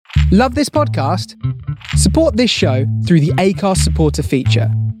Love this podcast? Support this show through the Acast supporter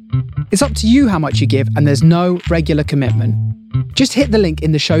feature. It's up to you how much you give, and there's no regular commitment. Just hit the link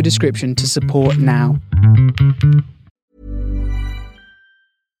in the show description to support now.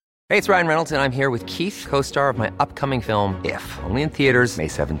 Hey, it's Ryan Reynolds, and I'm here with Keith, co-star of my upcoming film, If, only in theaters May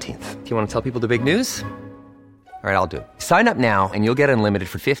 17th. Do you want to tell people the big news? All right, I'll do it. Sign up now and you'll get unlimited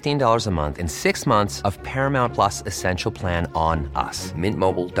for $15 a month and 6 months of Paramount Plus Essential Plan on us.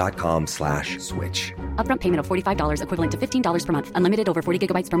 MintMobile.com/switch. Upfront payment of $45 equivalent to $15 per month. Unlimited over 40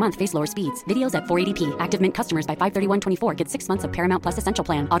 gigabytes per month. Face lower speeds. Videos at 480p. Active Mint customers by 531.24 get 6 months of Paramount Plus Essential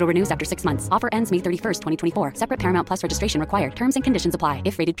Plan. Auto renews after 6 months. Offer ends May 31st, 2024. Separate Paramount Plus registration required. Terms and conditions apply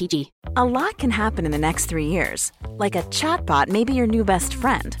if rated PG. A lot can happen in the next 3 years. Like a chatbot may be your new best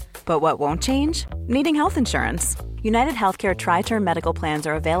friend. But what won't change? Needing health insurance. United Healthcare Tri-Term Medical Plans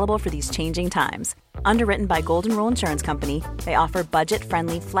are available for these changing times. Underwritten by Golden Rule Insurance Company, they offer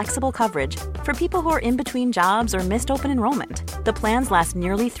budget-friendly, flexible coverage for people who are in between jobs or missed open enrollment. The plans last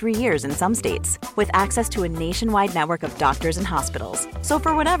nearly 3 years in some states, with access to a nationwide network of doctors and hospitals. So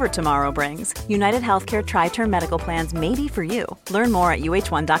for whatever tomorrow brings, United Healthcare Tri-Term Medical Plans may be for you. Learn more at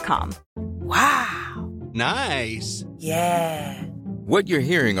uh1.com. Wow. Nice. Yeah. What you're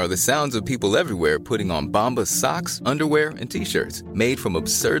hearing are the sounds of people everywhere putting on Bombas socks, underwear, and T-shirts made from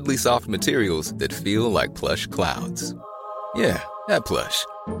absurdly soft materials that feel like plush clouds. Yeah, that plush.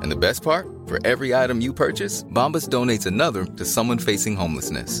 And the best part? For every item you purchase, Bombas donates another to someone facing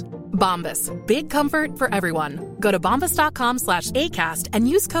homelessness. Bombas. Big comfort for everyone. Go to bombas.com/ACAST and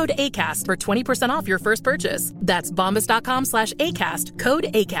use code ACAST for 20% off your first purchase. That's bombas.com/ACAST. Code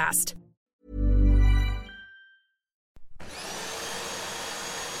ACAST.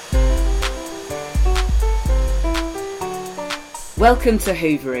 Welcome to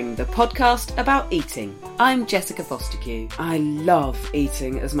Hoovering, the podcast about eating. I'm Jessica Fostekew. I love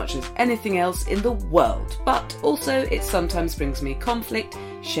eating as much as anything else in the world, but also it sometimes brings me conflict,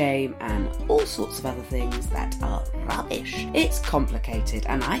 shame, and all sorts of other things that are rubbish. It's complicated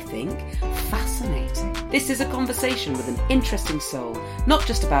and I think fascinating. This is a conversation with an interesting soul, not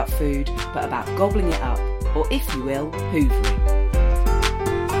just about food, but about gobbling it up, or if you will, hoovering.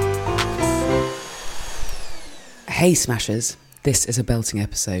 Hey Smashers. This is a belting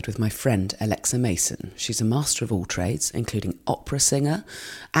episode with my friend Alexa Mason. She's a master of all trades, including opera singer,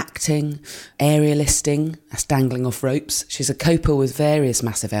 acting, aerialisting, that's dangling off ropes. She's a coper with various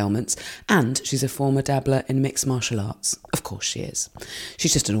massive ailments, and she's a former dabbler in mixed martial arts. Of course she is.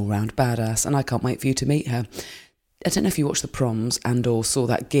 She's just an all-round badass, and I can't wait for you to meet her. I don't know if you watched the proms and or saw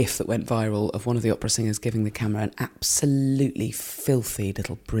that gif that went viral of one of the opera singers giving the camera an absolutely filthy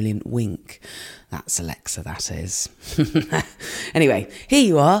little brilliant wink. That's Alexa, that is. Anyway, here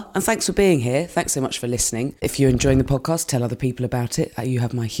you are, and thanks for being here. Thanks so much for listening. If you're enjoying the podcast, tell other people about it. You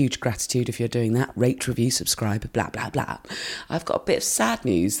have my huge gratitude if you're doing that. Rate, review, subscribe, blah, blah, blah. I've got a bit of sad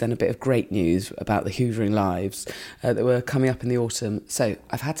news, then a bit of great news about the Hoovering Lives that were coming up in the autumn. So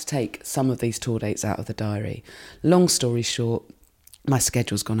I've had to take some of these tour dates out of the diary. Long story short, my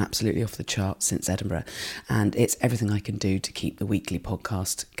schedule's gone absolutely off the charts since Edinburgh, and it's everything I can do to keep the weekly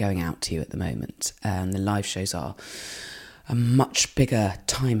podcast going out to you at the moment. And the live shows are a much bigger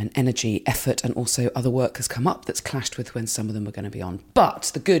time and energy, effort, and also other work has come up that's clashed with when some of them were going to be on.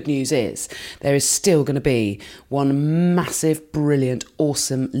 But the good news is there is still going to be one massive, brilliant,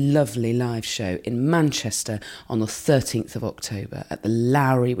 awesome, lovely live show in Manchester on the 13th of October at the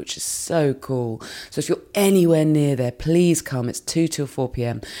Lowry, which is so cool. So if you're anywhere near there, please come. It's 2 till 4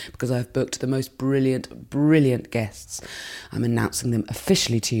 p.m. because I've booked the most brilliant, brilliant guests. I'm announcing them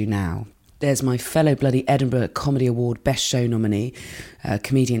officially to you now. There's my fellow bloody Edinburgh Comedy Award Best Show nominee,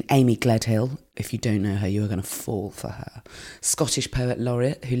 comedian Amy Gledhill. If you don't know her, you are going to fall for her. Scottish poet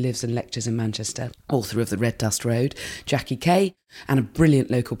laureate who lives and lectures in Manchester, author of The Red Dust Road, Jackie Kay, and a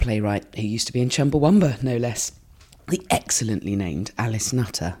brilliant local playwright who used to be in Chumbawamba, no less. The excellently named Alice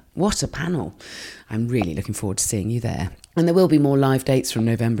Nutter. What a panel. I'm really looking forward to seeing you there. And there will be more live dates from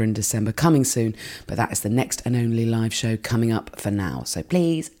November and December coming soon, but that is the next and only live show coming up for now. So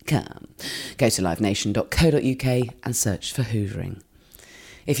please come. Go to livenation.co.uk and search for Hoovering.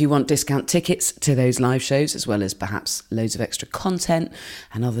 If you want discount tickets to those live shows, as well as perhaps loads of extra content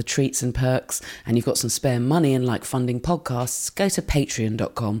and other treats and perks, and you've got some spare money and like funding podcasts, go to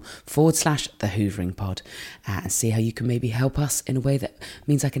patreon.com/The Hoovering Pod and see how you can maybe help us in a way that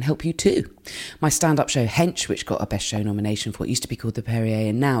means I can help you too. My stand-up show Hench, which got a Best Show nomination for what used to be called the Perrier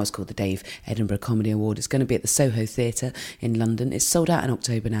and now is called the Dave Edinburgh Comedy Award, is going to be at the Soho Theatre in London. It's sold out in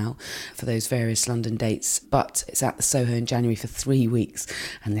October now for those various London dates, but it's at the Soho in January for 3 weeks.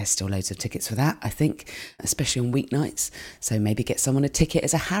 and there's still loads of tickets for that, I think, especially on weeknights. So maybe get someone a ticket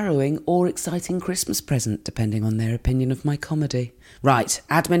as a harrowing or exciting Christmas present, depending on their opinion of my comedy. Right,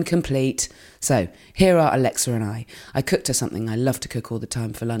 admin complete. So here are Alexa and I. I cooked her something I love to cook all the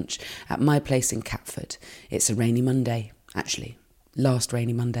time for lunch at my place in Catford. It's a rainy Monday, actually. Last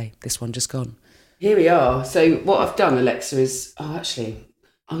rainy Monday, this one just gone. Here we are. So what I've done, Alexa, is...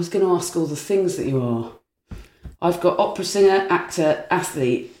 I was going to ask all the things that you are. I've got opera singer, actor,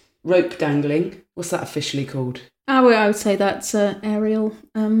 athlete, rope dangling. What's that officially called? I would say that's aerial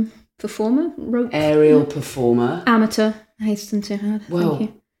performer. Aerial performer. Amateur, I hasten to add. Well,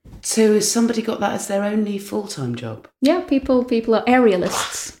 Thank you. So has somebody got that as their only full-time job? Yeah, people are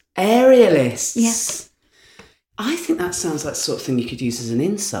aerialists. Aerialists? Yes. I think that sounds like the sort of thing you could use as an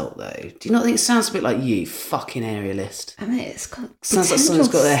insult, though. Do you not think it sounds a bit like you fucking aerialist? I mean, it's got sounds like someone's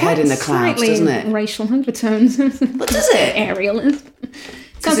got their head in the clouds, doesn't it? Racial overtones. What does it? Aerialist.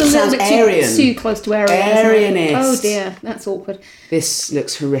 Sounds a little bit too close to Aryan. Aryanist. Oh dear, that's awkward. This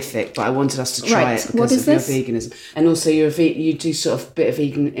looks horrific, but I wanted us to try it What because is of your this? veganism. And also, you do sort of a bit of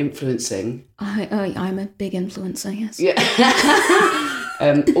vegan influencing. I'm a big influencer, yes. Yeah.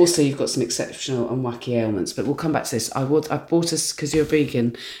 Also, you've got some exceptional and wacky ailments, but we'll come back to this. I bought us, because you're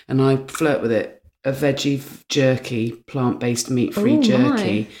vegan, and I flirt with it, a veggie jerky, plant-based meat-free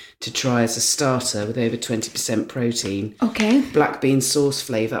jerky to try as a starter with over 20% protein. Okay. Black bean sauce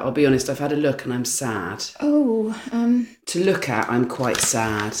flavour. I'll be honest, I've had a look and I'm sad. Oh. To look at, I'm quite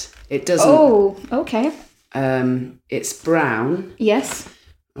sad. It doesn't... Oh, okay. It's brown. Yes.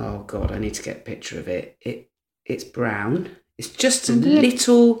 Oh, God, I need to get a picture of it. It's brown. It's just a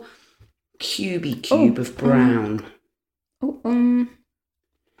little cube of brown.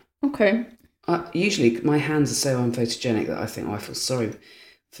 Okay. Usually my hands are so unphotogenic that I think, I feel sorry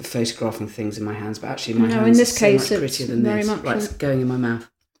for photographing things in my hands, but actually my hands in this are case, so much prettier than very this. much Right, it's going in my mouth.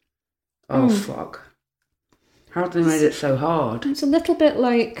 Oh, fuck. How have they made it so hard? It's a little bit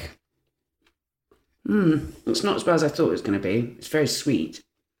like... It's not as bad as I thought it was going to be. It's very sweet.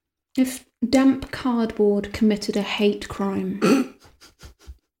 If damp cardboard committed a hate crime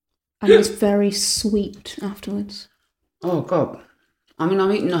and was very sweet afterwards. Oh, God. I mean,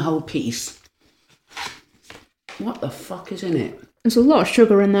 I'm eating a whole piece. What the fuck is in it? There's a lot of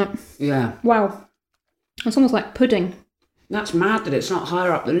sugar in that. Yeah. Wow. It's almost like pudding. That's mad that it's not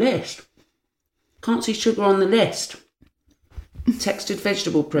higher up the list. Can't see sugar on the list. Textured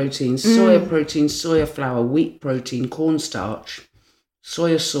vegetable proteins, soya protein, soya flour, wheat protein, cornstarch,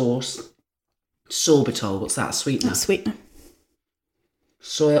 soya sauce, sorbitol. What's that? Sweetener. That's sweetener.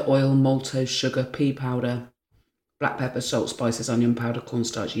 Soya oil, maltose sugar, pea powder, black pepper, salt, spices, onion powder,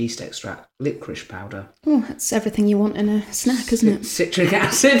 cornstarch, yeast extract, licorice powder. Oh, that's everything you want in a snack, isn't it? Citric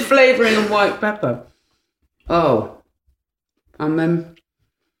acid flavouring and white pepper. Oh.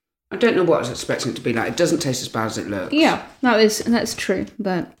 I don't know what I was expecting it to be like. It doesn't taste as bad as it looks. Yeah, that's true,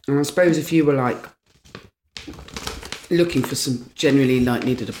 but... And I suppose if you were, like, looking for some genuinely, like,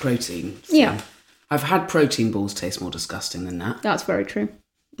 needed a protein. Yeah. I've had protein balls taste more disgusting than that. That's very true.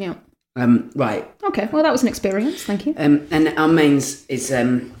 Yeah. Right. Okay, well, that was an experience. Thank you. And our mains is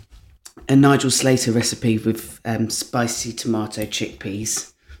a Nigel Slater recipe with spicy tomato chickpeas.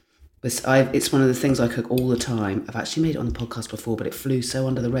 It's one of the things I cook all the time. I've actually made it on the podcast before, but it flew so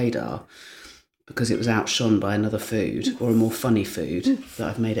under the radar because it was outshone by another food or a more funny food that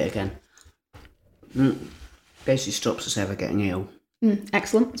I've made it again. Basically stops us ever getting ill.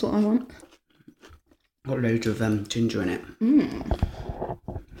 Excellent, that's what I want. Got loads of ginger in it.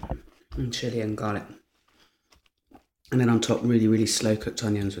 And chilli and garlic. And then on top, really, really slow cooked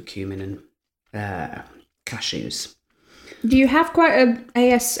onions with cumin and cashews. Do you have quite a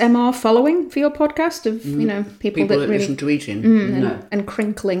ASMR following for your podcast of, people that really... listen to eating? No. And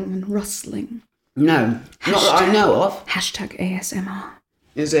crinkling and rustling? No, not that I know of. Hashtag ASMR.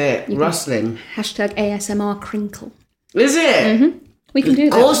 Is it rustling? Hashtag ASMR crinkle. Is it? Mm-hmm. We can do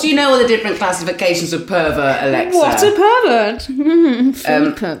that. Of course you know all the different classifications of pervert, Alexa. What a pervert!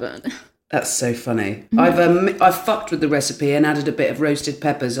 Full pervert. That's so funny. I've fucked with the recipe and added a bit of roasted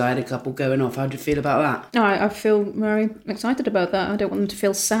peppers. I had a couple going off. How do you feel about that? I feel very excited about that. I don't want them to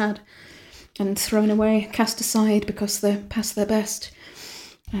feel sad and thrown away, cast aside because they're past their best.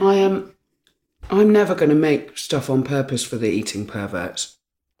 I'm never going to make stuff on purpose for the eating perverts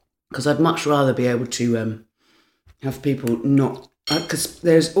because I'd much rather be able to have people not... Because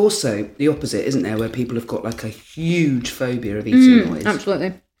there's also the opposite, isn't there, where people have got like a huge phobia of eating noise.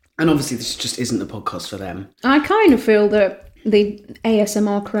 Absolutely. And obviously this just isn't the podcast for them. I kind of feel that the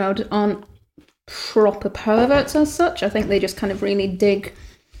ASMR crowd aren't proper perverts as such. I think they just kind of really dig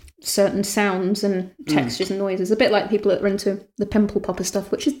certain sounds and textures and noises. A bit like people that are into the pimple popper stuff,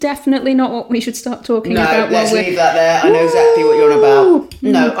 which is definitely not what we should start talking about. No, let's leave that there. I know exactly what you're on about.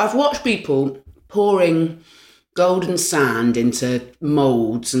 No, I've watched people pouring golden sand into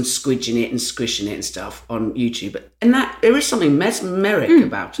moulds and squidging it and squishing it and stuff on YouTube. And that there is something mesmeric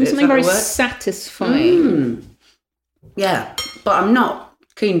about it. There's something very satisfying. Yeah, but I'm not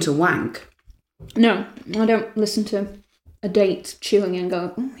keen to wank. No, I don't listen to a date chewing and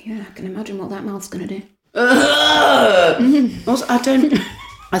go, oh yeah, I can imagine what that mouth's going to do. Also, I think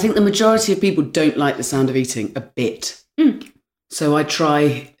the majority of people don't like the sound of eating a bit. So I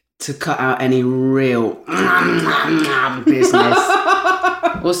try to cut out any real business.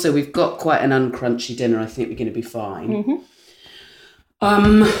 Also, we've got quite an uncrunchy dinner. I think we're going to be fine.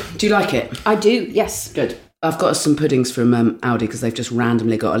 Do you like it? I do, yes. Good. I've got some puddings from Aldi because they've just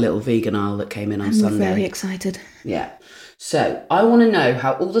randomly got a little vegan aisle that came in on Sunday. I'm very excited. Yeah. So I want to know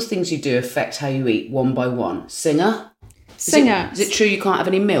how all the things you do affect how you eat one by one. Singer? Is it true you can't have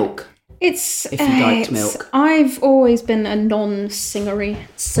any milk? If you liked milk. I've always been a non-singery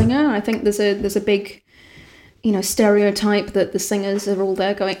singer. I think there's a big, stereotype that the singers are all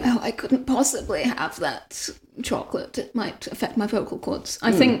there going, oh, I couldn't possibly have that chocolate. It might affect my vocal cords.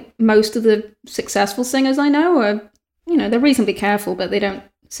 I think most of the successful singers I know are, they're reasonably careful, but they don't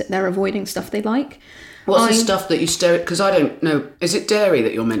sit there avoiding stuff they like. What's the stuff that you because I don't know. Is it dairy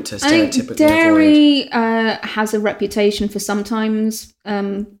that you're meant to stereotypically dairy has a reputation for sometimes,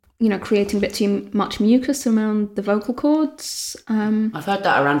 creating a bit too much mucus around the vocal cords. I've heard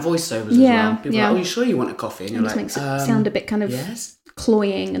that around voiceovers as well. People are like, oh, you sure you want a coffee? And you're like, makes it sound a bit kind of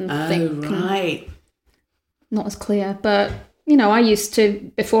cloying and thick. Right. Not as clear. But, I used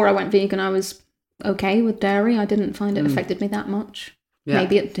to, before I went vegan, I was okay with dairy. I didn't find it affected me that much. Yeah.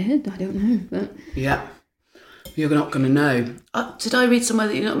 Maybe it did, I don't know. But yeah. You're not going to know. Did I read somewhere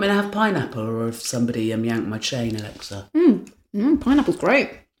that you're not going to have pineapple, or if somebody yanked my chain, Alexa? Pineapple's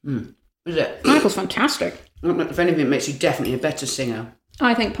great. Is it? Pineapple's fantastic. If anything, it makes you definitely a better singer.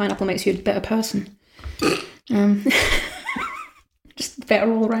 I think pineapple makes you a better person. Just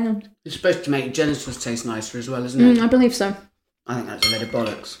better all round. It's supposed to make your genitals taste nicer as well, isn't it? I believe so. I think that's a load of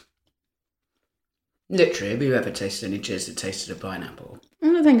bollocks. Literally, have you ever tasted any jizz that tasted of pineapple? I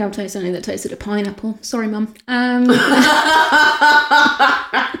don't think I've tasted any that tasted of pineapple. Sorry, Mum. And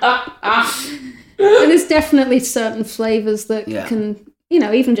there's definitely certain flavours that can,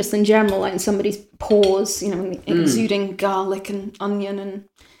 even just in general, like in somebody's pores, exuding garlic and onion and,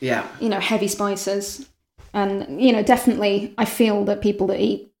 heavy spices. And, definitely I feel that people that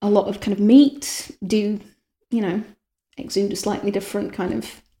eat a lot of kind of meat do, exude a slightly different kind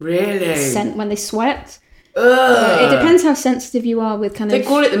of scent when they sweat. It depends how sensitive you are with They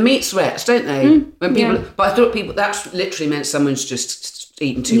call it the meat sweats, don't they? When people, but I thought that's literally meant someone's just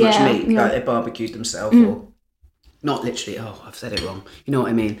eaten too much meat, like they barbecued themselves, or not literally. Oh, I've said it wrong. You know what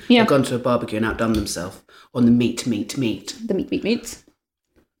I mean? They've gone to a barbecue and outdone themselves on the meat. The meat.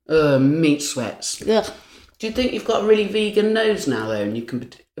 Meat sweats. Ugh. Do you think you've got a really vegan nose now, though? And you can.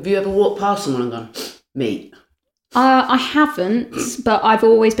 Have you ever walked past someone and gone meat? I haven't, but I've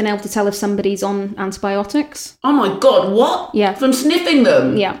always been able to tell if somebody's on antibiotics. Oh my God, what? Yeah. From sniffing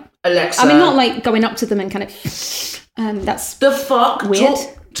them? Yeah. Alexa. I mean, not like going up to them and kind of, that's the fuck? Weird.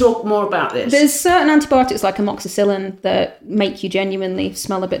 Talk more about this. There's certain antibiotics like amoxicillin that make you genuinely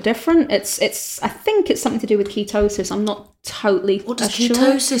smell a bit different. I think it's something to do with ketosis. I'm not totally What does sure.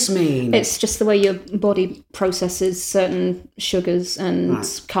 ketosis mean? It's just the way your body processes certain sugars and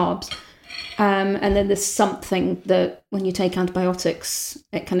carbs. And then there's something that when you take antibiotics,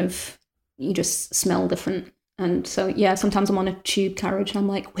 it kind of, you just smell different. And so, yeah, sometimes I'm on a tube carriage and I'm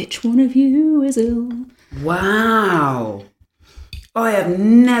like, which one of you is ill? Wow. I have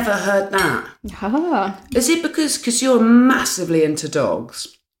never heard that. Is it because you're massively into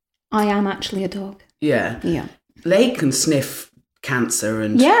dogs? I am actually a dog. Yeah. Yeah. They can sniff cancer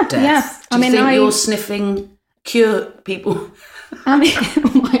and death. Yeah. Do you think you're sniffing cure people? I mean,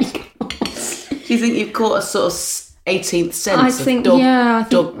 oh my God. Do you think you've caught a sort of 18th sense I think dog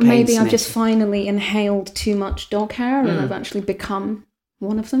pain maybe sniff? I've just finally inhaled too much dog hair and I've actually become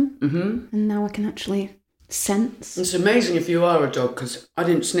one of them. Mm-hmm. And now I can actually sense. It's amazing if you are a dog, because I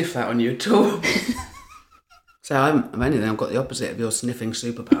didn't sniff that on you at all. So if anything, I've got the opposite of your sniffing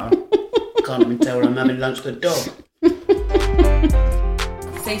superpower. Can't even tell when I'm having lunch with a dog.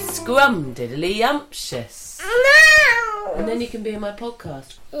 Say scrumdiddly-umptious. No! And then you can be in my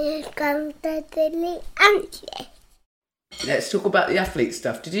podcast. Scrumdiddly-umptious. Let's talk about the athlete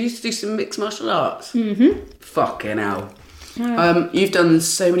stuff. Did you used to do some mixed martial arts? Mm-hmm. Fucking hell. You've done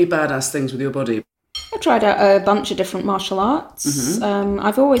so many badass things with your body. I tried out a bunch of different martial arts.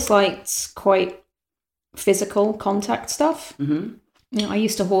 I've always liked quite physical contact stuff. I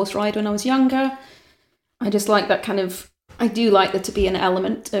used to horse ride when I was younger. I just like that kind of... I do like there to be an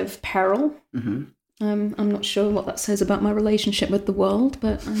element of peril. I'm not sure what that says about my relationship with the world,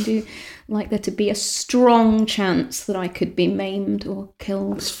 but I do like there to be a strong chance that I could be maimed or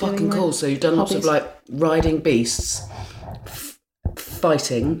killed. It's fucking cool. So you've done lots of like riding beasts,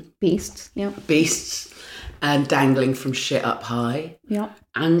 fighting beasts, and dangling from shit up high. Yeah.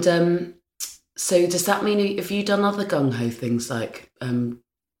 And so does that mean, have you done other gung-ho things like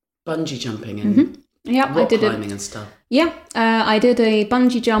bungee jumping and rock climbing and stuff? Yeah, I did a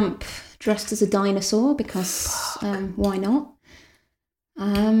bungee jump dressed as a dinosaur because why not?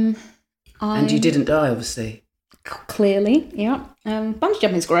 And you didn't die, obviously. Clearly, yeah. Bungee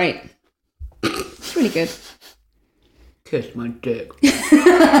jumping is great. It's really good. Kiss my dick.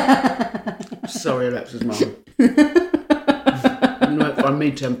 Sorry, Alexa's mum. I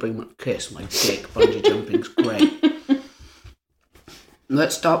made tempering kiss my dick. Bungee jumping's great.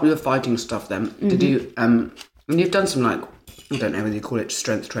 Let's start with your fighting stuff then. Did you and you've done some like, I don't know whether you call it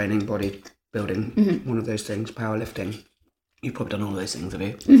strength training, body building, one of those things, powerlifting. You've probably done all those things, have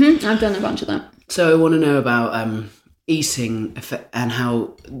you? I've done a bunch of that. So I want to know about eating and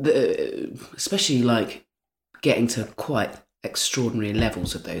how, especially like getting to quite extraordinary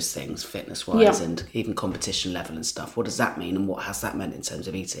levels of those things, fitness-wise and even competition level and stuff. What does that mean and what has that meant in terms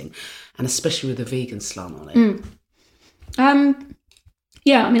of eating? And especially with a vegan slant on it.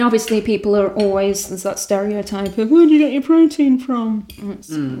 Yeah, I mean, obviously people are always, there's that stereotype of, where do you get your protein from? It's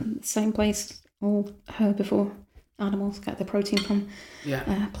the same place all herbivore animals get their protein from,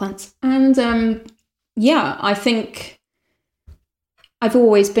 plants. And I think I've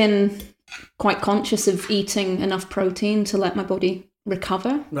always been quite conscious of eating enough protein to let my body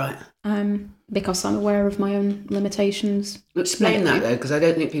recover. Right. Because I'm aware of my own limitations. Explain that though, because I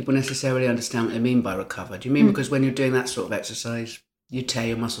don't think people necessarily understand what they mean by recover. Do you mean because when you're doing that sort of exercise, you tear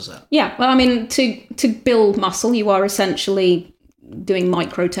your muscles up? Yeah, well, I mean, to build muscle, you are essentially doing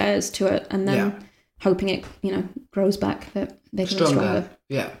micro tears to it and then hoping it, grows back bigger and stronger.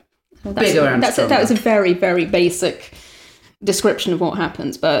 Yeah. So bigger and stronger. That was a very, very basic description of what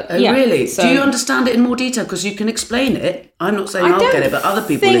happens, but really? So, do you understand it in more detail? Because you can explain it. I'm not saying I'll get it, but other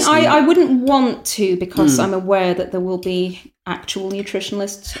people listening. I wouldn't want to, because I'm aware that there will be actual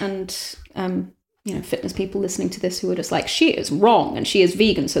nutritionists and fitness people listening to this who are just like, she is wrong and she is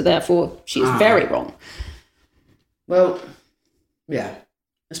vegan, so therefore she is very wrong. Well, yeah.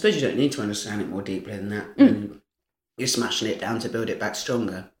 I suppose you don't need to understand it more deeply than that. You're smashing it down to build it back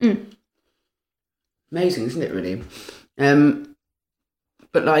stronger. Amazing, isn't it, really?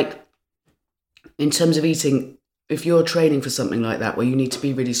 But like, in terms of eating, if you're training for something like that where you need to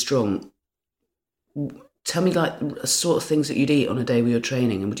be really strong, tell me like a sort of things that you'd eat on a day where you're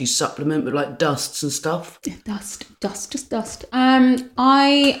training, and would you supplement with like dusts and stuff? Just dust.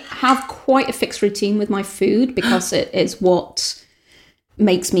 I have quite a fixed routine with my food because it is what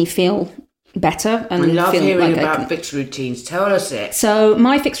makes me feel better. And I love hearing about fixed routines. Tell us it. So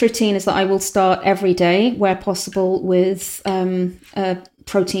my fixed routine is that I will start every day, where possible, with a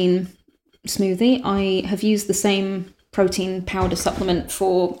protein smoothie. I have used the same protein powder supplement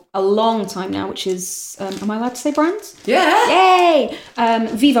for a long time now, which is, am I allowed to say brands? Yeah. Yay!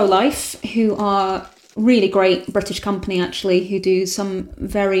 Vivo Life, who are really great British company, actually, who do some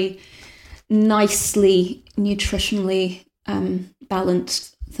very nicely, nutritionally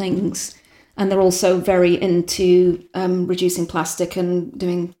balanced things. And they're also very into reducing plastic and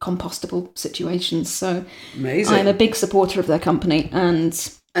doing compostable situations. So amazing. I'm a big supporter of their company. And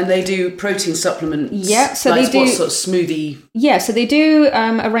they do protein supplements? Yeah. So like they do. What sort of smoothie? Yeah. So they do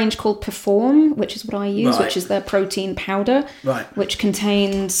a range called Perform, which is what I use, which is their protein powder. Right. Which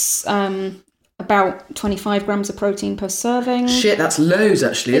contains about 25 grams of protein per serving. Shit, that's loads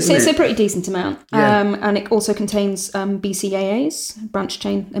actually, isn't it? It's a pretty decent amount. Yeah. And it also contains BCAAs, branched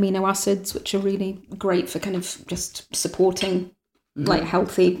chain amino acids, which are really great for kind of just supporting like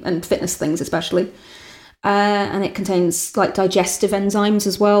healthy and fitness things especially. And it contains like digestive enzymes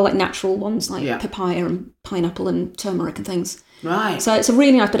as well, like natural ones like papaya and pineapple and turmeric and things. Right. So it's a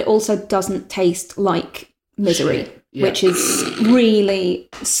really nice, but it also doesn't taste like misery. Shit. Yeah. Which is really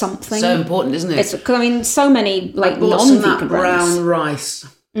something. So important, isn't it? It's, I mean, so many like non-vegan brands. Brown rice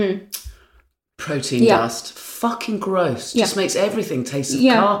protein dust. Fucking gross. Just makes everything taste of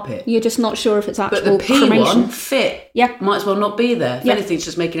carpet. You're just not sure if it's actual cremation. But the pea cremation. One, fit. Yeah. Might as well not be there. If anything, it's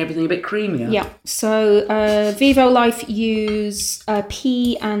just making everything a bit creamier. Yeah. So Vivo Life use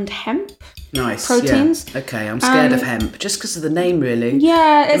pea and hemp. Nice. Proteins. Yeah. Okay, I'm scared of hemp just because of the name, really.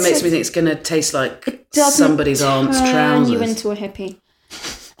 Yeah. It makes me think it's going to taste like somebody's aunt's trousers. You into a hippie.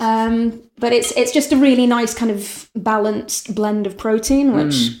 But it's just a really nice kind of balanced blend of protein,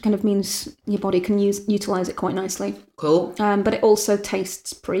 which kind of means your body can utilize it quite nicely. Cool. But it also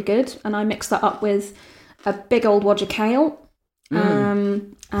tastes pretty good, and I mix that up with a big old wad of kale.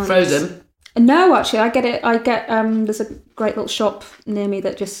 Frozen? No, actually, I get there's a great little shop near me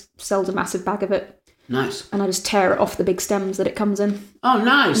that just sells a massive bag of it. Nice. And I just tear it off the big stems that it comes in. Oh,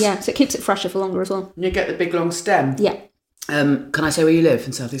 nice. Yeah, so it keeps it fresher for longer as well. You get the big long stem? Yeah. Can I say where you live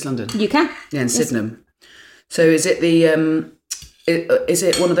in South East London? You can. Yeah, in Sydenham. So is it the is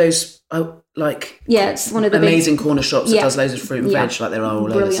it one of those yeah, it's one of the amazing corner shops that does loads of fruit and veg like there are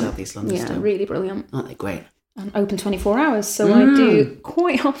all over South East London? Yeah, still? really brilliant. Aren't they great? And open 24 hours, so I do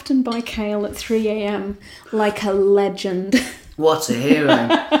quite often buy kale at 3 a.m. like a legend. What a hero.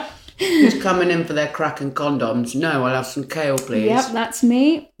 Who's coming in for their crack and condoms? No, I'll have some kale, please. Yep, that's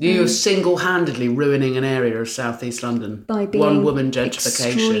me. You're single-handedly ruining an area of South East London. By being one-woman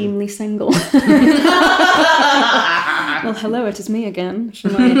gentrification. Extremely single. Well, hello, it is me again.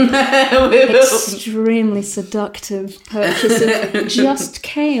 My extremely seductive purchase of just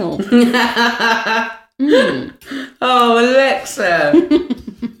kale. Oh, Alexa.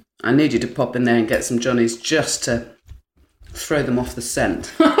 I need you to pop in there and get some Johnnies just to throw them off the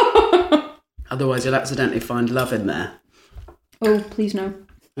scent. Otherwise you'll accidentally find love in there. Oh, please no.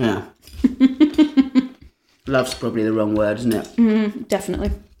 Yeah. Love's probably the wrong word, isn't it?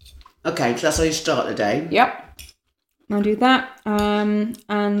 Definitely. Okay, so that's how you start the day. Yep. I'll do that. And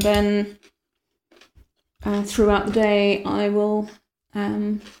then throughout the day I will...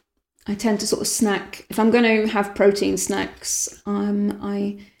 I tend to sort of snack. If I'm going to have protein snacks,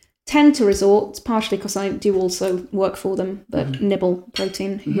 I tend to resort, partially because I do also work for them, but Nibble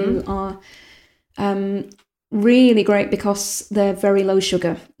Protein, who are really great because they're very low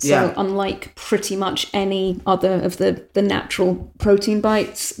sugar. So unlike pretty much any other of the natural protein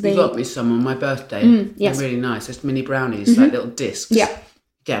bites, you got me some on my birthday. Yes. They're really nice. It's mini brownies, like little discs. Yeah.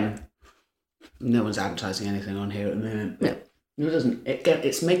 Again, no one's advertising anything on here at the moment. No. It doesn't.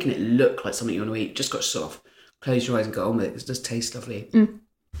 It's making it look like something you want to eat. Just got to sort of close your eyes and go on with it. It does taste lovely.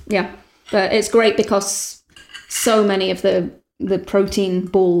 Yeah, but it's great because so many of the protein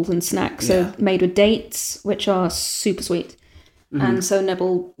balls and snacks are made with dates, which are super sweet. And so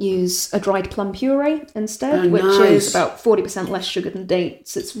Nibble use a dried plum puree instead, which is about 40% less sugar than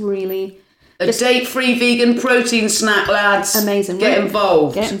dates. It's really... A date-free vegan protein snack, lads. Amazing. Get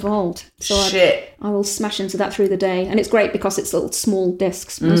involved. Get involved. So Shit. I will smash into that through the day. And it's great because it's little small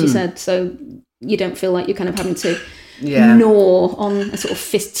discs, as you said, so you don't feel like you're kind of having to gnaw on a sort of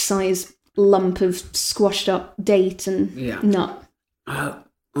fist-sized lump of squashed up date and nut.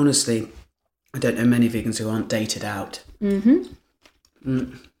 Honestly, I don't know many vegans who aren't dated out. There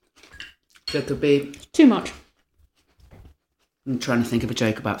could be... Too much. I'm trying to think of a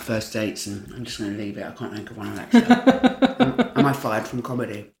joke about first dates and I'm just going to leave it. I can't think of one, Alexa. Am I fired from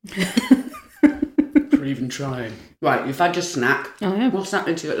comedy? For even trying. Right, you've had your snack. Oh, yeah. What's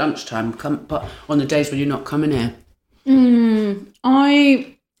happening to you at lunchtime? But on the days when you're not coming here?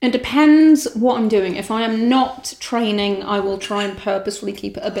 It depends what I'm doing. If I am not training, I will try and purposefully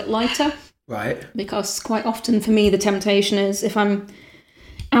keep it a bit lighter. Right. Because quite often for me, the temptation is if I'm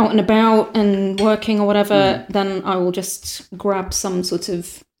out and about and working or whatever, then I will just grab some sort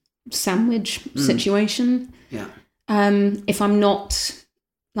of sandwich situation. Yeah. If I'm not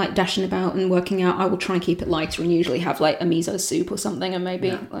like dashing about and working out, I will try and keep it lighter and usually have like a miso soup or something and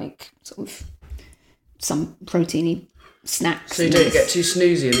maybe like sort of some proteiny snacks. So you don't get too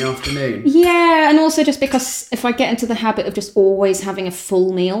snoozy in the afternoon? Yeah, and also just because if I get into the habit of just always having a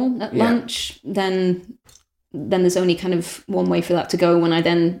full meal at lunch, then there's only kind of one way for that to go when I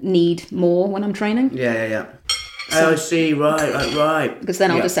then need more when I'm training. Yeah. So, I see, right. Because then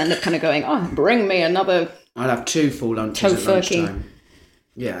I'll just end up kind of going, oh, bring me another... I'll have 2 full lunches at lunchtime.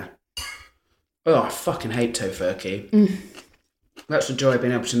 Yeah. Oh, I fucking hate Tofurkey. That's the joy of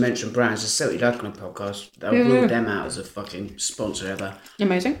being able to mention brands. It's Silty Duck on a podcast. I'll rule them out as a fucking sponsor ever.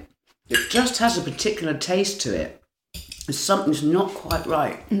 Amazing. It just has a particular taste to it. Something's not quite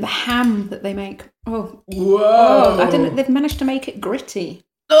right. And the ham that they make. Oh. Whoa. Oh, I didn't. They've managed to make it gritty.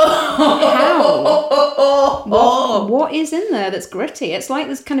 How? What is in there that's gritty? It's like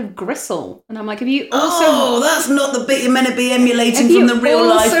this kind of gristle. And I'm like, have you also... Oh, that's not the bit you're meant to be emulating from the real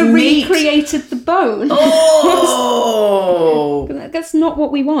life meat. Have you also recreated the bone? Oh! That's not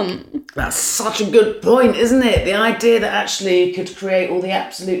what we want. That's such a good point, isn't it? The idea that actually you could create all the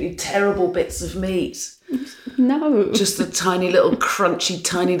absolutely terrible bits of meat. No. Just the tiny little crunchy,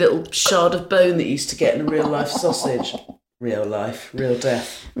 tiny little shard of bone that you used to get in a real life sausage. Real life, real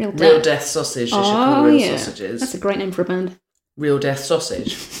death. Real death sausage, they should call real sausages. That's a great name for a band. Real death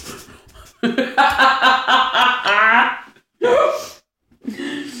sausage.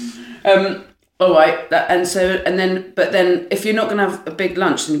 All right, but then if you're not going to have a big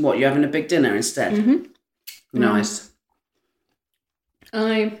lunch, then what? You're having a big dinner instead. Mm-hmm. Nice.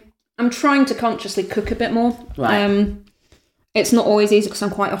 I'm trying to consciously cook a bit more. Right. It's not always easy because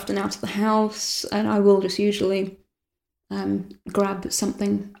I'm quite often out of the house, and I will just usually grab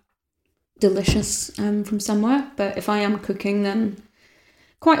something delicious from somewhere. But if I am cooking, then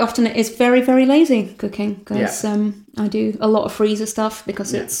quite often it is very, very lazy cooking because I do a lot of freezer stuff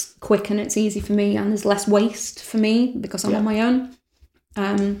because it's quick and it's easy for me, and there's less waste for me because I'm on my own.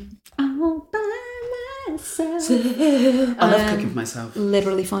 I'm all by myself. I love cooking for myself.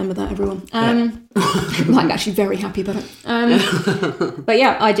 Literally fine with that, everyone. I'm like actually very happy about it. But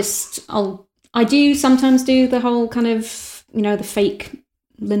yeah, I do sometimes do the whole kind of, the fake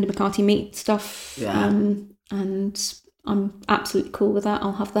Linda McCarthy meat stuff. Yeah. And I'm absolutely cool with that.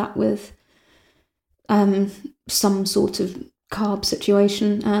 I'll have that with some sort of carb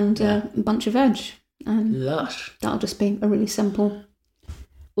situation and a bunch of veg. Lush. That'll just be a really simple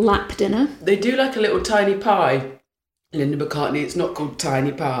lap dinner. They do like a little tiny pie. Linda McCartney, it's not called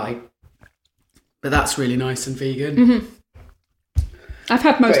tiny pie. But that's really nice and vegan. Mm-hmm. I've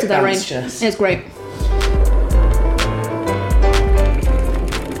had most Great of their range. Jess. It's great.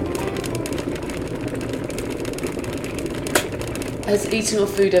 Has eating or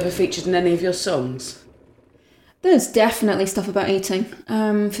food ever featured in any of your songs? There's definitely stuff about eating,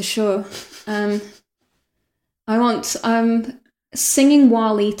 for sure. I want singing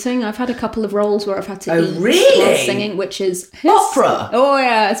while eating. I've had a couple of roles where I've had to eat while singing, which is opera. Oh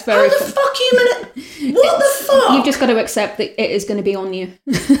yeah, it's very. How the fuck are you gonna? What the fuck? You've just got to accept that it is going to be on you.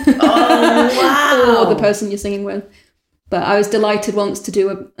 Oh wow! Or the person you're singing with. But I was delighted once to do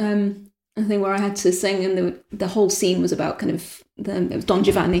a thing where I had to sing, and the whole scene was about kind of it was Don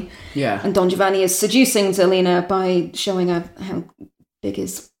Giovanni. Yeah. And Don Giovanni is seducing Zelina by showing her how big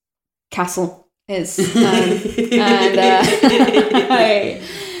his castle is.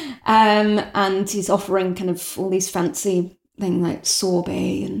 And he's offering kind of all these fancy things like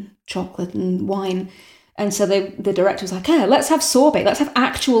sorbet and chocolate and wine. And so the director was like, "Yeah, let's have sorbet. Let's have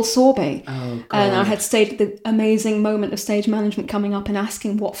actual sorbet." Oh, God. And I had staged the amazing moment of stage management coming up and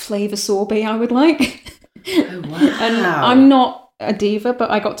asking what flavour sorbet I would like. Oh, wow. And I'm not a diva,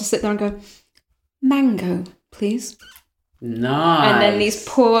 but I got to sit there and go, "Mango, please." Nice. And then these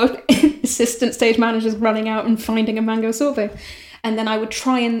poor assistant stage managers running out and finding a mango sorbet. And then I would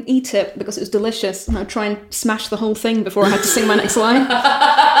try and eat it because it was delicious. And I'd try and smash the whole thing before I had to sing my next line.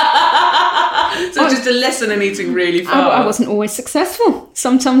 So just a lesson in eating really fast. I wasn't always successful.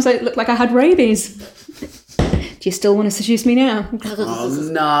 Sometimes it looked like I had rabies. Do you still want to seduce me now? Oh,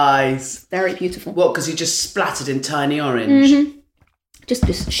 nice. Very beautiful. What, because you just splattered in tiny orange? Mm-hmm.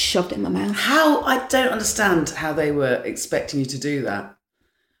 Just shoved it in my mouth. How? I don't understand how they were expecting you to do that.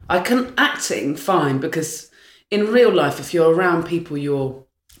 Acting, fine, because in real life, if you're around people you're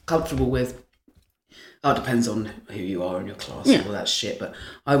comfortable with, it depends on who you are in your class and all that shit, but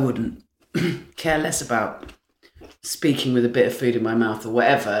I wouldn't care less about speaking with a bit of food in my mouth or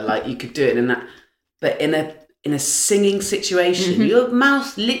whatever. Like, you could do it in that, but in a singing situation, your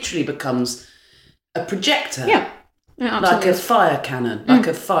mouth literally becomes a projector. Yeah, like a fire cannon, like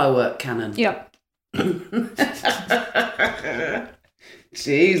a firework cannon. Yeah.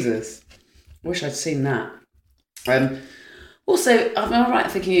 Jesus. Wish I'd seen that. Also, am I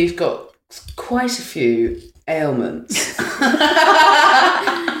right thinking you've got quite a few ailments?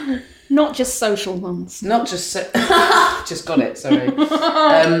 Not just social ones. Not just just got it, sorry.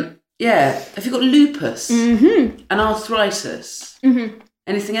 Yeah. Have you got lupus? Mm-hmm. And arthritis? Mm-hmm.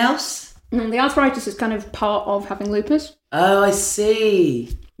 Anything else? The arthritis is kind of part of having lupus. Oh, I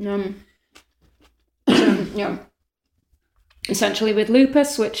see. Yeah. Essentially with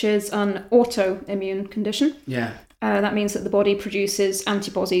lupus, which is an autoimmune condition. Yeah. That means that the body produces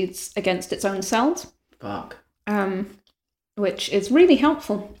antibodies against its own cells. Fuck. Which is really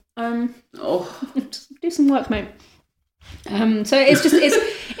helpful. Do some work, mate. So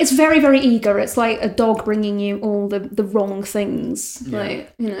it's very, very eager. It's like a dog bringing you all the wrong things. Yeah.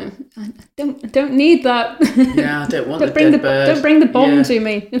 Like, I don't need that. Yeah, I don't want the dead bird. Don't bring the bomb to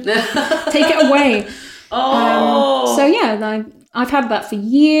me. Take it away. Oh. So yeah, I've had that for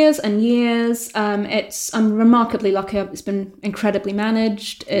years and years. I'm remarkably lucky. It's been incredibly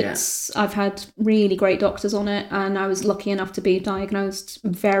managed. I've had really great doctors on it, and I was lucky enough to be diagnosed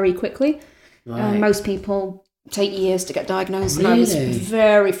very quickly. Right. Most people take years to get diagnosed, and I was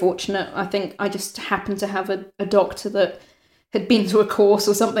very fortunate. I think I just happened to have a doctor that had been to a course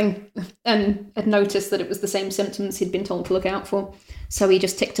or something and had noticed that it was the same symptoms he'd been told to look out for. So he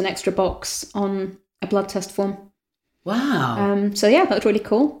just ticked an extra box on a blood test form. Wow. So yeah, that was really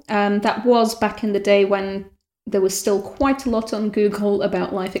cool. That was back in the day when there was still quite a lot on Google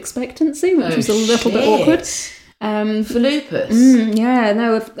about life expectancy, which was a little bit awkward. For lupus?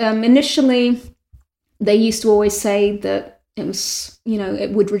 Initially, they used to always say that it was,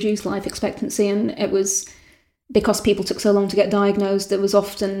 it would reduce life expectancy, and it was because people took so long to get diagnosed. There was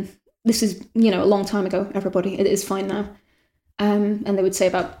often, this is, a long time ago, everybody, it is fine now. And they would say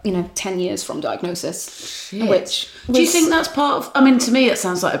about, 10 years from diagnosis. Which do you think that's part of, to me it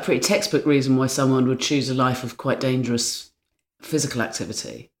sounds like a pretty textbook reason why someone would choose a life of quite dangerous physical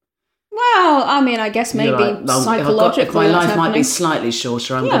activity. Well, I guess maybe psychologically. If my life might be slightly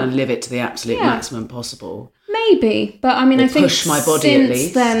shorter, I'm going to live it to the absolute maximum possible. Maybe, but I think push my body since at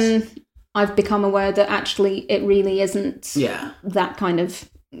least. Then I've become aware that actually it really isn't that kind of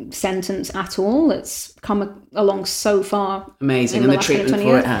sentence at all. It's come along so far. Amazing, and the treatment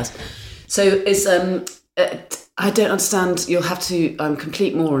for it has. So is I don't understand. You'll have to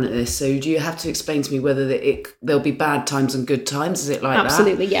complete more on this. So do you have to explain to me whether there'll be bad times and good times? Is it like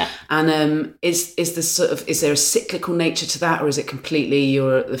Absolutely, that? Absolutely, yeah. And is this is there a cyclical nature to that, or is it completely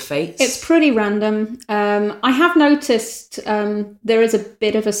your the fates? It's pretty random. I have noticed there is a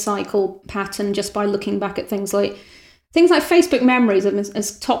bit of a cycle pattern just by looking back at things like Facebook memories.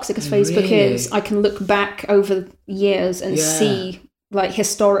 As toxic as Facebook is, I can look back over years and see, like,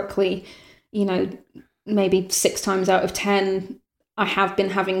 historically, maybe 6 times out of 10, I have been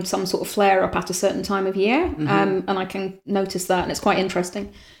having some sort of flare up at a certain time of year. And I can notice that, and it's quite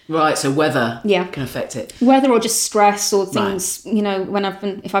interesting. Right, so weather can affect it. Weather or just stress or things,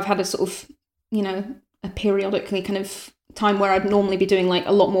 if I've had a sort of, a periodically kind of time where I'd normally be doing like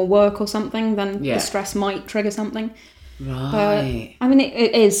a lot more work or something, then the stress might trigger something. Right. But,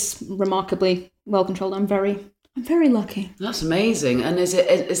 it is remarkably well controlled. I'm very lucky. That's amazing. And is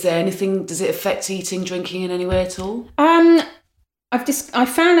there anything? Does it affect eating, drinking in any way at all? I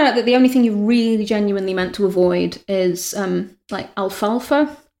found out that the only thing you're really genuinely meant to avoid is like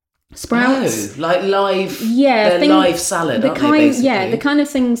alfalfa sprouts. Oh, like live. Yeah, live salad. Aren't they, basically? Yeah, the kind of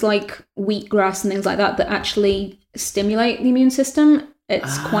things like wheatgrass and things like that actually stimulate the immune system.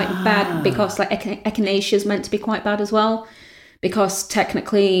 It's quite bad because like echinacea is meant to be quite bad as well. Because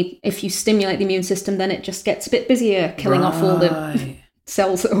technically, if you stimulate the immune system, then it just gets a bit busier, killing off all the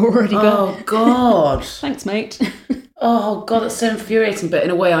cells that are already gone. Oh, God. Thanks, mate. Oh, God, that's so infuriating. But in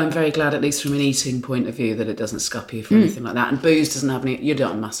a way, I'm very glad, at least from an eating point of view, that it doesn't scup you for anything like that. And booze doesn't have any... You're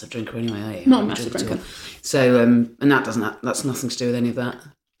not a massive drinker anyway, are you? Not a massive drinker. So, and that's nothing to do with any of that?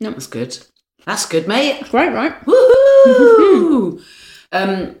 No. That's good. That's good, mate. Great, right? Woohoo!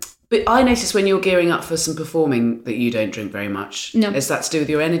 But I noticed when you're gearing up for some performing that you don't drink very much. No. Is that to do with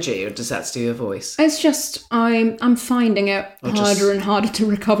your energy, or does that to do with your voice? It's just I'm finding it harder and harder to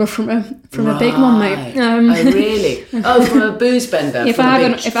recover from a big one, mate. Oh, really? Oh, from a booze bender. If I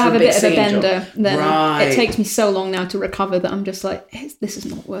have a bit of a bender, then it takes me so long now to recover that I'm just like, this is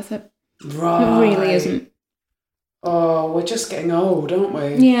not worth it. Right. It really isn't. Oh, we're just getting old, aren't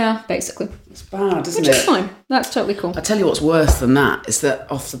we? Yeah, basically. It's bad, isn't it? Which is fine. That's totally cool. I tell you what's worse than that is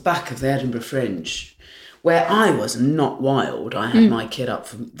that off the back of the Edinburgh Fringe, where I was not wild, I had my kid up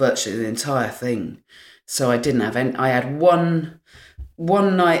for virtually the entire thing. So I didn't have any. I had one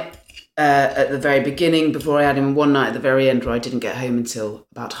night at the very beginning before I had him, and one night at the very end where I didn't get home until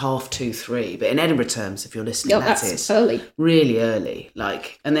about 2:30, 3. But in Edinburgh terms, if you're listening, that's early. Really early.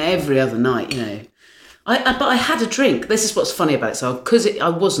 Like, and every other night, but I had a drink. This is what's funny about it. So because I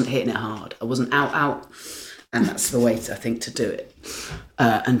wasn't hitting it hard, I wasn't out, and that's the way I think to do it,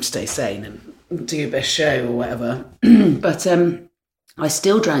 and stay sane and do your best show or whatever. But I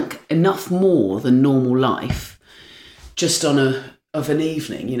still drank enough more than normal life, just of an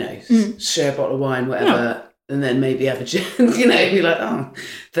evening, share a bottle of wine, whatever, and then maybe have a gin. You're like, oh.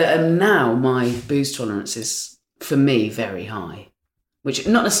 But now my booze tolerance is for me very high, which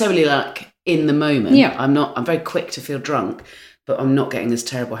not necessarily like. In the moment, I'm very quick to feel drunk, but I'm not getting those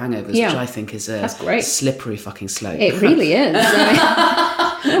terrible hangovers, which I think is a slippery fucking slope. It really is.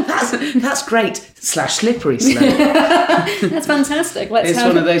 That's great. /slippery slope. That's fantastic. It's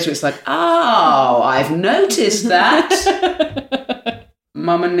one of those where it's like, oh, I've noticed that.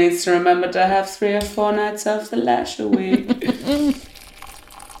 Mama needs to remember to have 3 or 4 nights off the lash a week.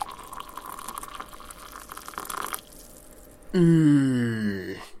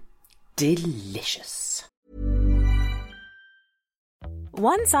 Delicious.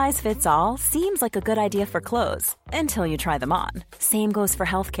 One size fits all seems like a good idea for clothes until you try them on. Same goes for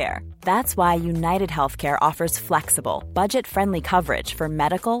healthcare. That's why United Healthcare offers flexible, budget-friendly coverage for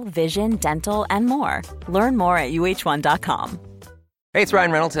medical, vision, dental, and more. Learn more at uh1.com. Hey, it's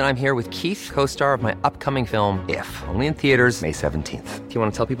Ryan Reynolds, and I'm here with Keith, co-star of my upcoming film, If, only in theaters May 17th. Do you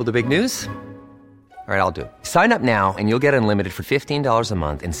want to tell people the big news? All right, I'll do it. Sign up now and you'll get unlimited for $15 a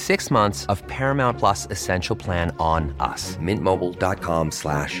month and 6 months of Paramount Plus Essential Plan on us.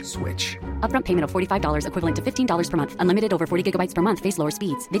 MintMobile.com/switch. Upfront payment of $45 equivalent to $15 per month. Unlimited over 40 gigabytes per month. Face lower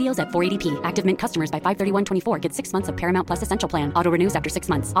speeds. Videos at 480p. Active Mint customers by 531.24 get 6 months of Paramount Plus Essential Plan. Auto renews after 6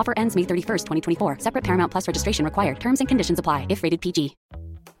 months. Offer ends May 31st, 2024. Separate Paramount Plus registration required. Terms and conditions apply if rated PG.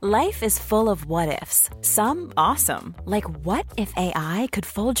 Life is full of what-ifs. Some awesome. Like what if AI could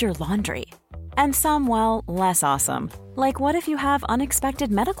fold your laundry? And some, well, less awesome. Like what if you have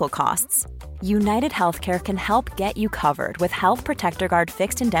unexpected medical costs? United Healthcare can help get you covered with Health Protector Guard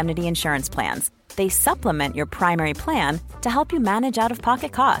fixed indemnity insurance plans. They supplement your primary plan to help you manage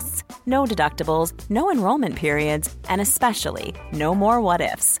out-of-pocket costs. No deductibles, no enrollment periods, and especially no more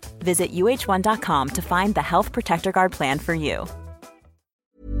what-ifs. Visit uh1.com to find the Health Protector Guard plan for you.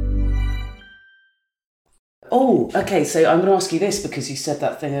 Oh, okay, so I'm going to ask you this because you said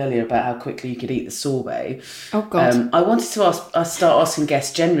that thing earlier about how quickly you could eat the sorbet. Oh, God. I wanted to start asking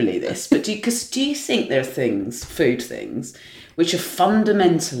guests generally this, but do you think there are food things, which are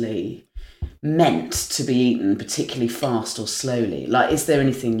fundamentally meant to be eaten particularly fast or slowly? Like, is there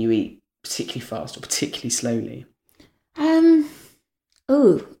anything you eat particularly fast or particularly slowly?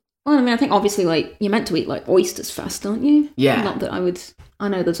 Well, I mean, I think obviously, like, you're meant to eat, like, oysters fast, aren't you? Yeah. Not that I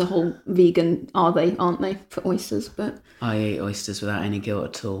know there's a whole vegan, aren't they, for oysters, but... I eat oysters without any guilt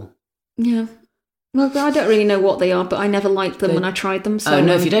at all. Yeah. Well, I don't really know what they are, but I never liked them when I tried them, so... Oh,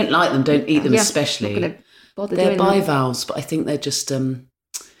 no, if you don't like them, don't eat them especially. I'm not gonna bother they're doing bivalves, but I think they're just in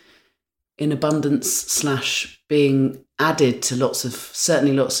abundance / being added to lots of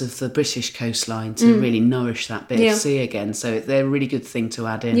the British coastline to really nourish that bit of sea again. So they're a really good thing to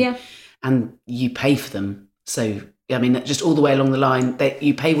add in. Yeah. And you pay for them. So, I mean, just all the way along the line,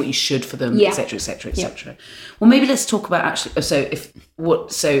 you pay what you should for them, etc., etc., etc. Well, maybe let's talk about actually,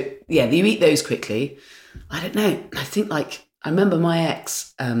 you eat those quickly. I don't know. I think I remember my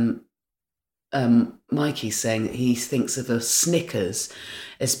ex, Mikey, saying that he thinks of a Snickers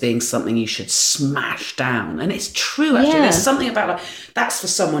as being something you should smash down. And it's true, actually. Yeah. There's something about that's for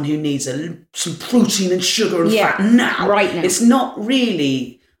someone who needs some protein and sugar and fat now. Right now. It's not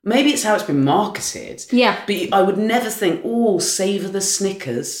really, maybe it's how it's been marketed. Yeah. But I would never think, savour the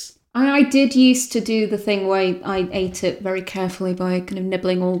Snickers. I did used to do the thing where I ate it very carefully by kind of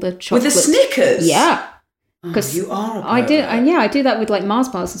nibbling all the chocolate. With the Snickers? Yeah. Because you are a I did, and I do that with like Mars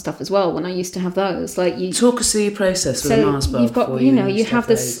bars and stuff as well. When I used to have those, talk us through your process with a Mars bar. You've got, you have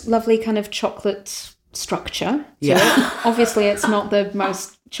this lovely kind of chocolate structure. Obviously, it's not the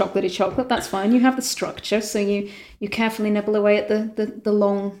most chocolatey chocolate. That's fine. You have the structure, so you carefully nibble away at the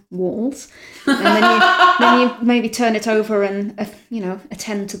long walls, and then you maybe turn it over and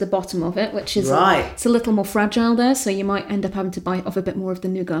attend to the bottom of it, which is it's a little more fragile there. So you might end up having to bite off a bit more of the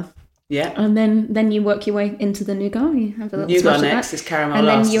nougat. Yeah, and then you work your way into the nougat. You have a little nougat next, is caramel and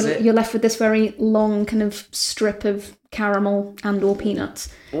last, then you're left with this very long kind of strip of caramel and/or peanuts.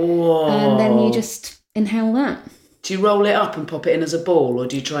 Oh. And then you just inhale that. Do you roll it up and pop it in as a ball, or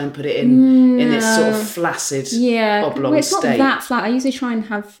do you try and put it in this sort of flaccid oblong it's state? Not that flat. I usually try and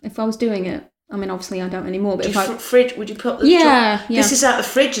have, if I was doing it. I mean, obviously I don't anymore. But fridge? Would you put the This is out the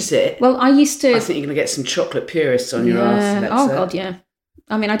fridge, is it? Well, I used to. I think you're going to get some chocolate purists on your arse. God, yeah.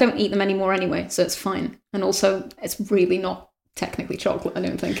 I mean, I don't eat them anymore anyway, so it's fine. And also, it's really not technically chocolate, I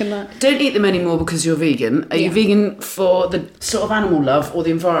don't think, in that. Don't eat them anymore because you're vegan. Are you vegan for the sort of animal love or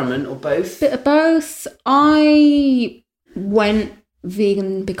the environment or both? Bit of both. I went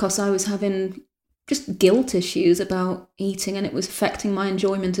vegan because I was having just guilt issues about eating, and it was affecting my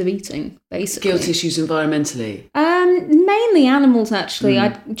enjoyment of eating, basically. Guilt issues environmentally? Mainly animals, actually.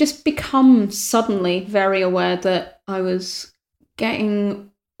 I'd just become suddenly very aware that I was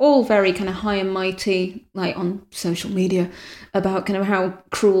getting all very kind of high and mighty, like on social media, about kind of how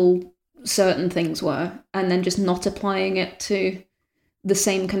cruel certain things were, and then just not applying it to the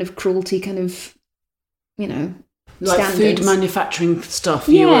same kind of cruelty kind of, like standards. Food manufacturing stuff.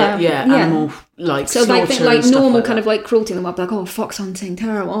 Animal, like so like normal like kind of like cruelty, and I'd be like, fox hunting,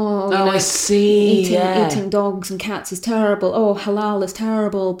 terrible. I see. Eating dogs and cats is terrible. Halal is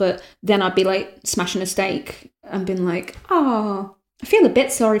terrible. But then I'd be like smashing a steak and being like, I feel a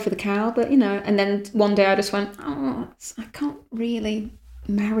bit sorry for the cow, but and then one day I just went, I can't really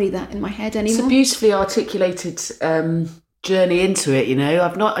marry that in my head anymore. It's a beautifully articulated journey into it,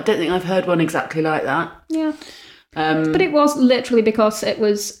 I don't think I've heard one exactly like that. Yeah. But it was literally because it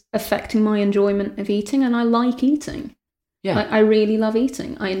was affecting my enjoyment of eating, and I like eating. Yeah. I really love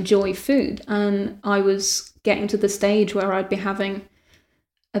eating. I enjoy food, and I was getting to the stage where I'd be having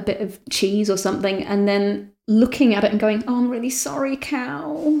a bit of cheese or something and then looking at it and going, oh, I'm really sorry,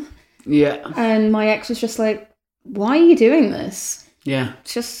 cow. Yeah. And my ex was just like, why are you doing this? Yeah.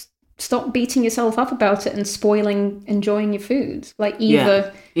 Just stop beating yourself up about it and spoiling enjoying your food. Like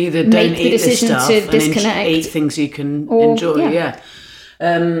either don't make the eat this decision stuff to disconnect, eat things you can or, enjoy. Yeah.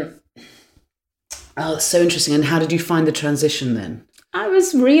 Oh, that's so interesting. And how did you find the transition then? I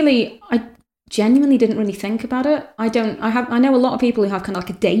genuinely didn't really think about it. I know a lot of people who have kind of like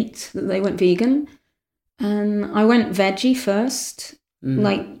a date that they went vegan. I went veggie first,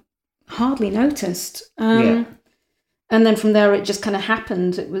 like hardly noticed. And then from there, it just kind of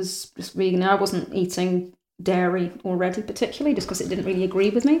happened. It was just vegan. I wasn't eating dairy already, particularly, just because it didn't really agree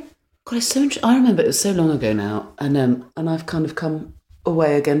with me. God, it's so I remember it was so long ago now, and I've kind of come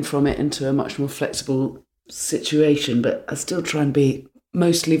away again from it into a much more flexible situation, but I still try and be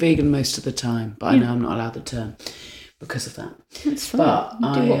mostly vegan most of the time. But I know I'm not allowed the term because of that. That's fine. But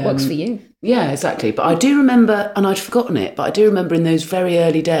you do what works for you. Yeah, exactly. But I do remember, and I'd forgotten it, but I do remember in those very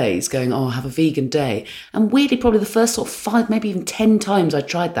early days going, oh, I'll have a vegan day. And weirdly, probably the first sort of 5, maybe even 10 times I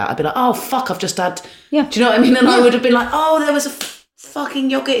tried that, I'd be like, oh, fuck, I've just had... Yeah. Do you know what I mean? And I would have been like, oh, there was a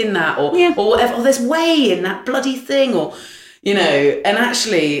fucking yogurt in that, or whatever, or there's whey in that bloody thing, or, and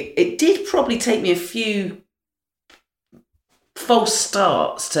actually, it did probably take me a few false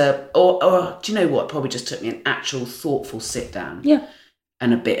starts to, or do you know what? Probably just took me an actual thoughtful sit down. Yeah.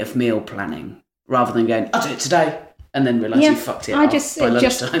 And a bit of meal planning, rather than going, I'll do it today, and then realise you fucked it up by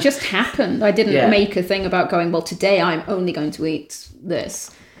lunchtime. It just happened. I didn't make a thing about going, well, today I'm only going to eat this.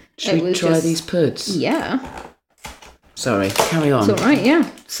 Should we try these puds? Yeah. Sorry, carry on. It's all right, yeah.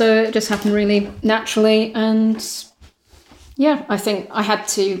 So it just happened really naturally, and I think I had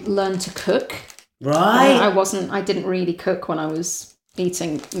to learn to cook. Right. I didn't really cook when I was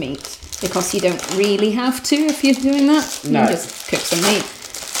eating meat, because you don't really have to if you're doing that. No. You just cook some meat.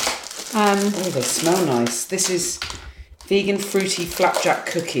 They smell nice. This is vegan fruity flapjack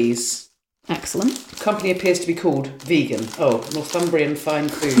cookies. Excellent. The company appears to be called Vegan. Oh, Northumbrian Fine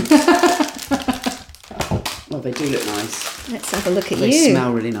Foods. Well, they do look nice. Let's have a look at they you. They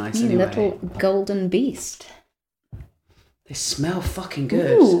smell really nice you anyway. Little golden beast. They smell fucking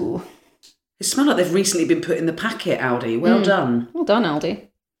good. Ooh. They smell like they've recently been put in the packet, Aldi. Well done. Well done, Aldi.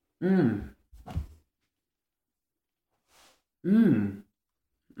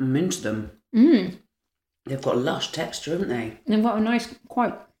 I'm into them. They've got a lush texture, haven't they? And they've got a nice,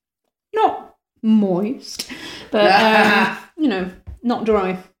 quite, not moist, but, not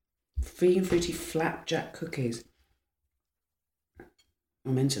dry. Vegan fruity flapjack cookies.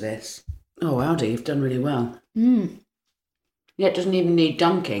 I'm into this. Oh, Aldi, you've done really well. Yeah, it doesn't even need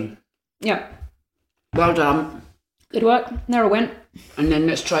dunking. Yeah. Well done. Good work. There I went. And then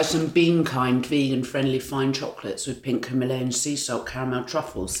let's try some Beankind vegan-friendly fine chocolates with pink Himalayan sea salt caramel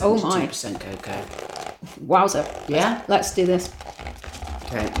truffles, 72% cocoa. Wowza. Yeah? Let's do this.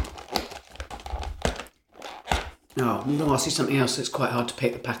 Okay. Oh, I'm going to ask you something else that's quite hard to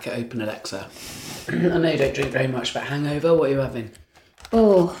pick the packet open, Alexa. I know you don't drink very much, but hangover, what are you having?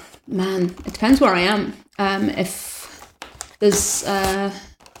 Oh, man. It depends where I am. If there's an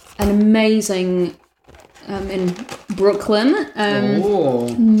amazing... in Brooklyn,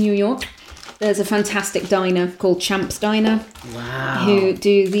 New York, there's a fantastic diner called Champ's Diner. Wow. Who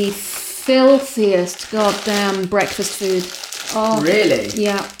do the filthiest goddamn breakfast food. Oh, really?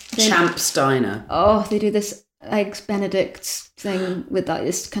 Yeah. Champ's Diner. Oh, they do this Eggs Benedict thing with like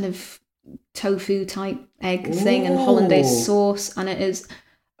this kind of tofu type egg thing and hollandaise sauce, and it is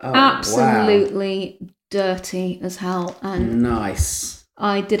absolutely dirty as hell. And nice.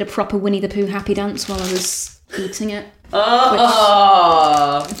 I did a proper Winnie the Pooh happy dance while I was eating it.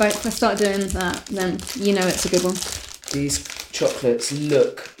 Oh! If I start doing that, then you know it's a good one. These chocolates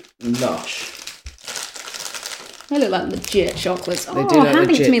look lush. They look like legit chocolates. They do look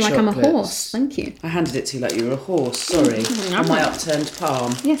handing it to me legit like I'm a chocolates. horse. Thank you. I handed it to you like you were a horse. Sorry. On my upturned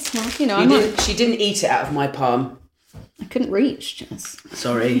palm. Yes, well, you know, She didn't eat it out of my palm. I couldn't reach, Jess.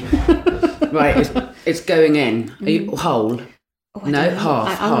 Sorry. Right, it's going in. Are you whole? Oh, no,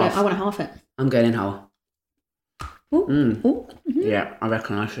 half. I want to half it. I'm going in whole. Ooh. Ooh. Mm-hmm. Yeah, I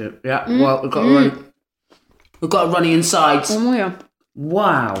reckon I should. Yeah, well, we've got a runny insides. Oh, yeah.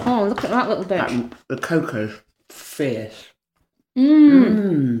 Wow. Oh, look at that little bitch. The cocoa's fierce.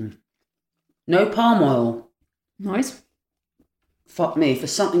 No palm oil. Nice. Fuck me, for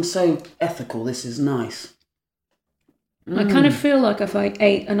something so ethical, this is nice. I kind of feel like if I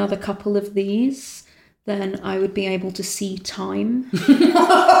ate another couple of these, then I would be able to see time.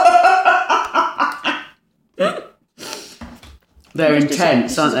 They're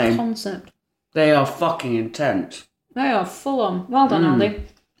intense, aren't they? Concept. They are fucking intense. They are full on. Well done, Aldi.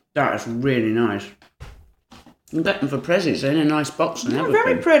 That is really nice. You get them for presents. They're in a nice box and everything.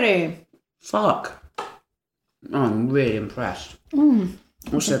 Very pretty. Fuck. Oh, I'm really impressed.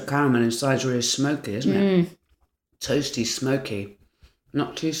 Also, caramel inside's really smoky, isn't it? Toasty, smoky.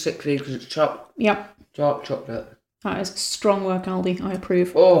 Not too sickly because it's dark chocolate. That is strong work, Aldi. I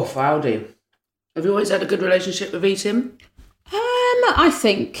approve. Oh, Aldi. Have you always had a good relationship with eating? I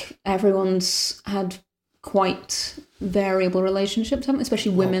think everyone's had quite variable relationships, haven't they?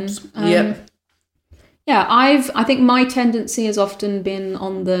 Especially women. Yeah, I think my tendency has often been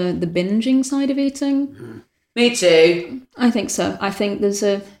on the binging side of eating. Me too. I think so. I think there's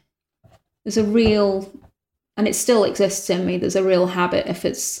a real, and it still exists in me, there's a real habit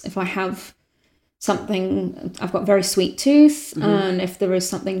if I have something, I've got a very sweet tooth, and if there is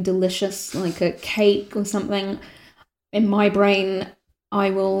something delicious like a cake or something, in my brain I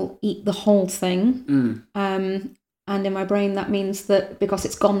will eat the whole thing. And in my brain that means that because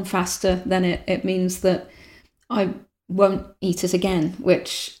it's gone faster, then it means that I won't eat it again,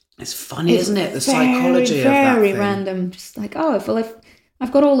 which it's funny, isn't it? The psychology of that very thing. random. Just like, if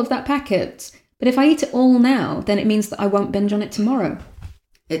I've got all of that packet, but if I eat it all now, then it means that I won't binge on it tomorrow.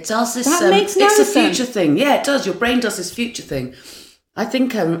 It does this. That makes no sense. It's a sense. future thing. Yeah, it does. Your brain does this future thing. I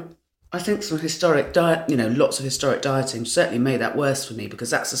think some historic diet, lots of historic dieting certainly made that worse for me, because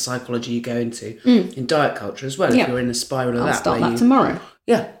that's the psychology you go into in diet culture as well. If you're in a spiral of I'll that. start that tomorrow.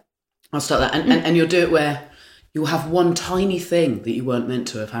 Yeah, I'll start that. And you'll do it where you'll have one tiny thing that you weren't meant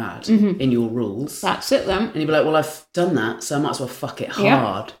to have had in your rules. That's it then. And you'll be like, well, I've done that, so I might as well fuck it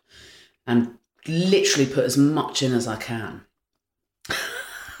hard and literally put as much in as I can.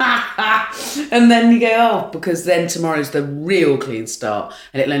 And then you go, because then tomorrow's the real clean start,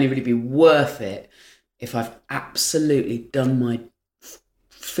 and it'll only really be worth it if I've absolutely done my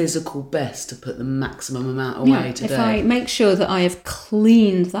physical best to put the maximum amount away today. If I make sure that I have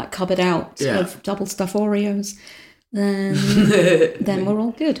cleaned that cupboard out of double stuff Oreos, then we're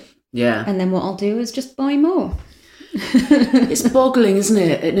all good. Yeah. And then what I'll do is just buy more. It's boggling, isn't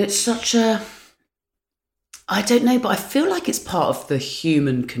it? And it's such a... I don't know, but I feel like it's part of the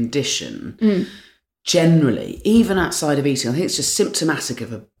human condition generally, even outside of eating. I think it's just symptomatic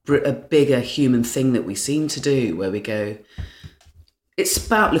of a bigger human thing that we seem to do, where we go, it's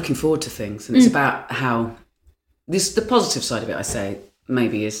about looking forward to things, and it's about how the positive side of it, I say,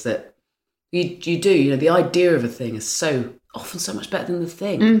 maybe, is that you do, the idea of a thing is so often so much better than the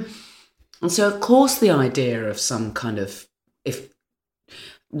thing. And so, of course, the idea of some kind of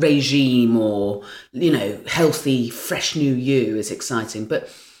regime or healthy fresh new you is exciting,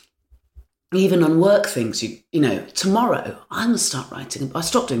 but even on work things, tomorrow I'm going to start writing. I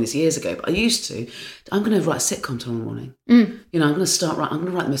stopped doing this years ago, but I used to. I'm going to write a sitcom tomorrow morning. I'm going to start writing. I'm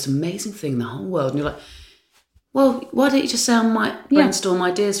going to write the most amazing thing in the whole world. And you're like, well, why don't you just say I might brainstorm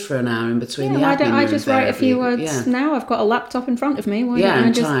ideas for an hour in between the admin? Why don't I just write a few words Yeah. now? I've got a laptop in front of me. Why don't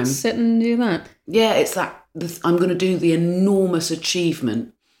I just sit and do that? Yeah, it's that. I'm going to do the enormous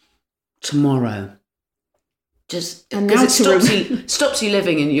achievement tomorrow. Just because it stops you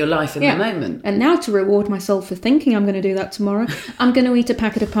living in your life in the moment. And now to reward myself for thinking I'm going to do that tomorrow, I'm going to eat a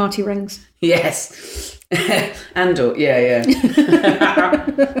packet of party rings. Yes. Andor, yeah.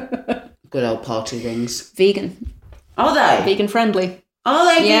 Good old party rings. Vegan. Are they? Vegan friendly. Are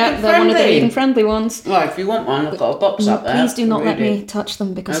they vegan friendly? They're one of the vegan friendly ones. Well, if you want one, I've got a box up there. Please do not let me touch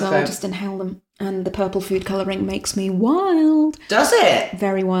them, because I'll just inhale them. And the purple food colouring makes me wild. Does it?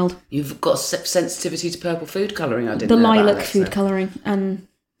 Very wild. You've got sensitivity to purple food colouring? I didn't know. The lilac food colouring. And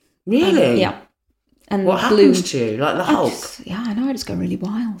really? Yeah. And what happens to you? Like the Hulk? I know, I just go really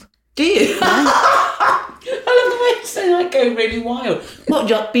wild. Do you? I love the way you say I go really wild. What,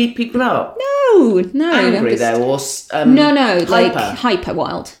 do you beat people up? No. Angry though, or no, like hyper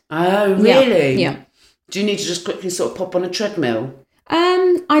wild. Oh, really? Yeah. Do you need to just quickly sort of pop on a treadmill?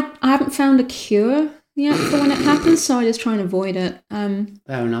 I haven't found a cure yet for when it happens, so I just try and avoid it.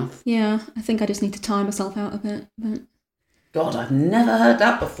 Fair enough. Yeah, I think I just need to time myself out a bit. But... God, I've never heard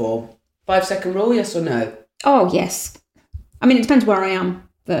that before. 5-second rule, yes or no? Oh, yes. I mean, it depends where I am,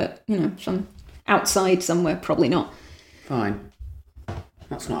 but, if I'm outside somewhere, probably not. Fine.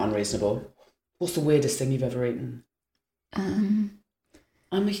 That's not unreasonable. What's the weirdest thing you've ever eaten? I'm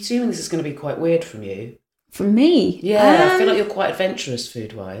assuming this is going to be quite weird from you. From me? Yeah, I feel like you're quite adventurous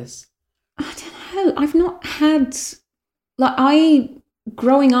food-wise. I don't know. I've not had...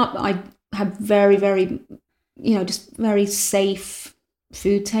 growing up, I had very, very just very safe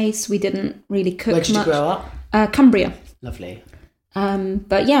food tastes. We didn't really cook much. Where did you grow up? Cumbria. Lovely.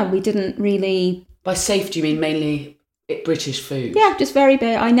 But yeah, we didn't really... By safe, do you mean mainly British food? Yeah, just very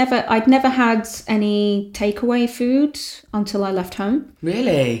bit. I'd never had any takeaway food until I left home.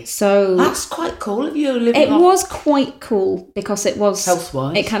 Really? So that's quite cool of you living. It was quite cool because it was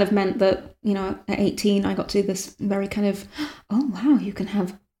health-wise. It kind of meant that at 18 I got to this very kind of wow, you can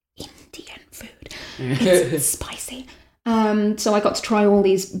have Indian food. It's spicy. So I got to try all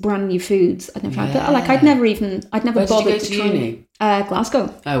these brand new foods I'd never had. Like I'd never Where bothered did you go to uni?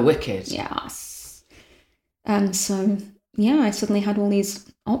 Glasgow. Oh, wicked. Yes. And so, yeah, I suddenly had all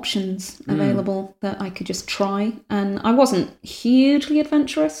these options available that I could just try. And I wasn't hugely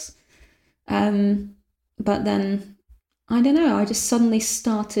adventurous. But then, I don't know, I just suddenly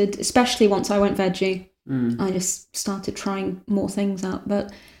started, especially once I went veggie, I just started trying more things out.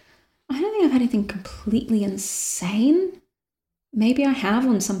 But I don't think I've had anything completely insane. Maybe I have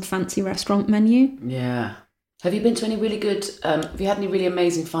on some fancy restaurant menu. Yeah. Have you been to any really good, have you had any really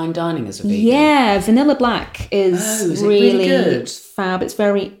amazing fine dining as a vegan? Yeah, Vanilla Black is really good? Fab. It's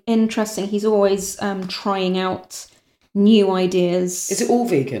very interesting. He's always trying out new ideas. Is it all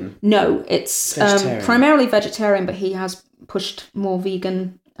vegan? No, it's primarily vegetarian, but he has pushed more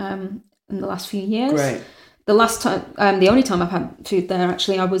vegan in the last few years. Great. The last time, the only time I've had food there,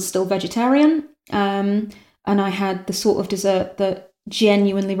 actually, I was still vegetarian, and I had the sort of dessert that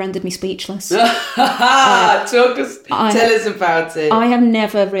genuinely rendered me speechless. Tell us about it. I have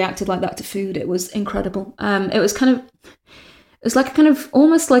never reacted like that to food. It was incredible. It was like a kind of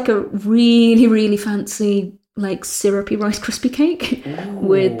almost like a really, really fancy like syrupy Rice Krispie cake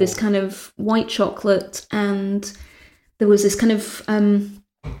with this kind of white chocolate, and there was this kind of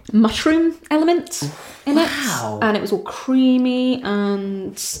mushroom element in it, and it was all creamy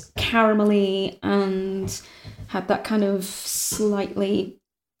and caramelly and had that kind of slightly,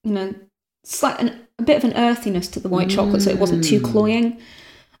 a bit of an earthiness to the white chocolate, so it wasn't too cloying.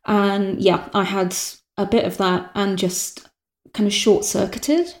 And yeah, I had a bit of that and just kind of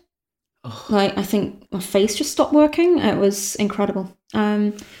short-circuited. Like, I think my face just stopped working. It was incredible.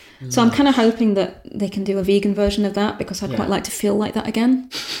 So I'm kind of hoping that they can do a vegan version of that, because I'd quite like to feel like that again.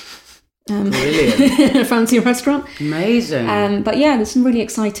 Brilliant. In a fancy restaurant. Amazing. But yeah, there's some really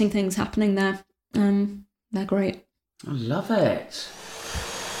exciting things happening there. They're great. I love it.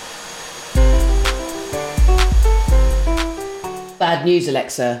 Bad news,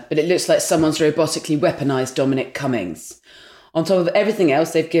 Alexa, but it looks like someone's robotically weaponised Dominic Cummings. On top of everything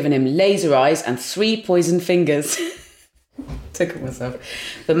else, they've given him laser eyes and 3 poisoned fingers. Tickle myself.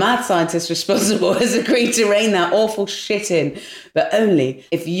 The mad scientist responsible has agreed to rein that awful shit in, but only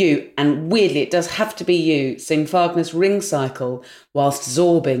if you, and weirdly it does have to be you, sing Wagner's Ring Cycle whilst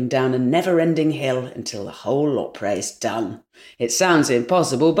zorbing down a never-ending hill until the whole opera is done. It sounds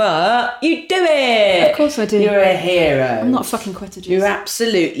impossible, but you do it! Of course I do. You're a hero. I'm not a fucking quitter, Jess. You're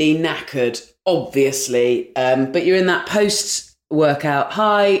absolutely knackered, obviously, but you're in that post-workout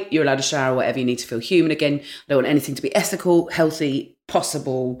high, you're allowed to shower, whatever you need to feel human again. I don't want anything to be ethical, healthy,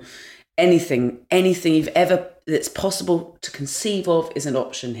 possible, anything you've ever that's possible to conceive of is an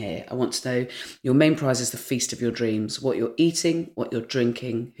option here. I want to know your main prize is the feast of your dreams, what you're eating, what you're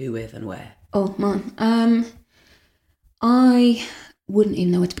drinking, who with and where. Oh man, I wouldn't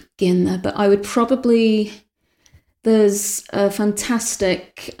even know where to begin there, but I would probably, there's a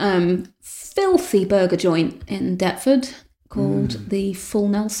fantastic filthy burger joint in Deptford called the Full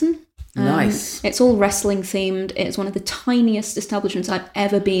Nelson. Nice. It's all wrestling themed. It's one of the tiniest establishments I've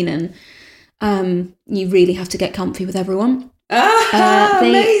ever been in. You really have to get comfy with everyone. They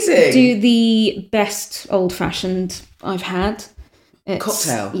amazing. Do the best old fashioned I've had.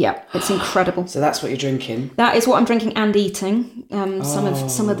 Cocktail. Yeah, it's incredible. So that's what you're drinking. That is what I'm drinking and eating.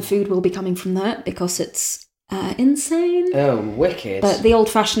 Some of the food will be coming from that because it's insane. Oh, wicked. But the old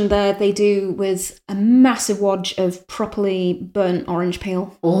fashioned there they do with a massive wodge of properly burnt orange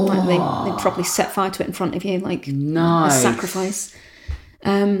peel. Like they properly set fire to it in front of you, like nice. A sacrifice.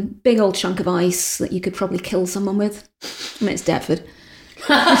 Big old chunk of ice that you could probably kill someone with. I mean, it's Deptford.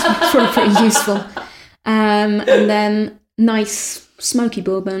 It's probably pretty useful. And then nice smoky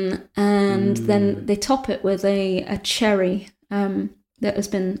bourbon, and then they top it with a cherry that has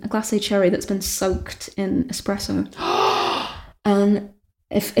been a glacé cherry that's been soaked in espresso. And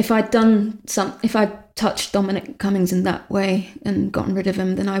if I'd touched Dominic Cummings in that way and gotten rid of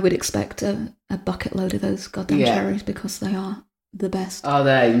him, then I would expect a bucket load of those goddamn cherries, because they are the best. Are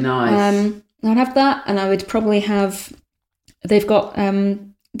they? Nice. I'd have that, and I would probably have, they've got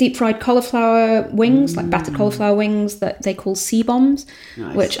deep-fried cauliflower wings, like battered cauliflower wings that they call C-bombs,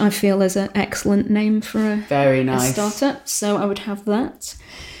 which I feel is an excellent name for a starter. So I would have that.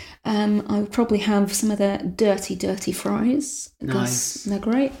 I would probably have some of their dirty fries, because they're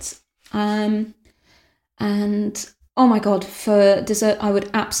great. And oh my God, for dessert, I would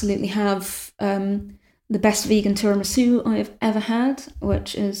absolutely have the best vegan tiramisu I've ever had,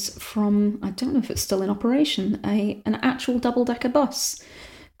 which is from, I don't know if it's still in operation, an actual double-decker bus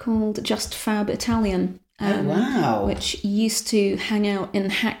called Just Fab Italian. Which used to hang out in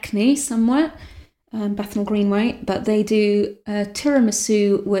Hackney somewhere, Bethnal Greenway, but they do a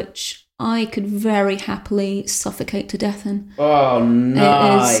tiramisu which I could very happily suffocate to death in. Oh,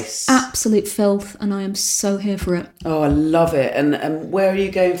 nice. It is absolute filth, and I am so here for it. Oh, I love it. And where are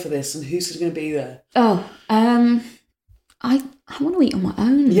you going for this, and who's going to be there? Oh, I want to eat on my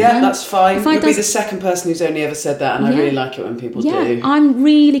own. Yeah, that's fine. You'll be the second person who's only ever said that, and I really like it when people do. Yeah, I'm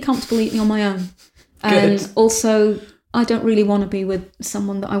really comfortable eating on my own. And also, I don't really want to be with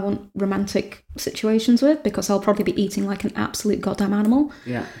someone that I want romantic situations with, because I'll probably be eating like an absolute goddamn animal.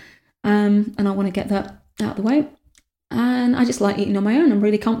 Yeah. And I want to get that out of the way. And I just like eating on my own. I'm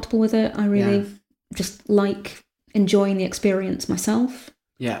really comfortable with it. I really just like enjoying the experience myself.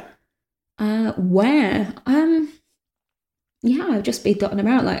 Yeah. Where? I'd just be dotting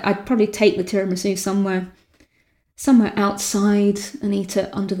about. Like, I'd probably take the tiramisu somewhere outside and eat it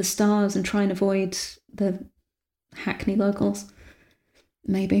under the stars and try and avoid the Hackney locals.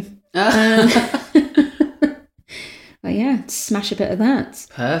 Maybe. But yeah, smash a bit of that.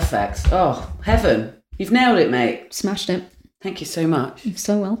 Perfect. Oh, heaven. You've nailed it, mate. Smashed it. Thank you so much. You're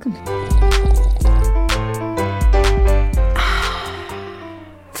so welcome.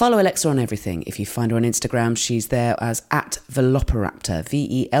 Follow Alexa on everything. If you find her on Instagram, she's there as @Veloporaptor,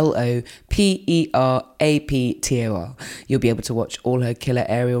 VELOPERAPTOR. You'll be able to watch all her killer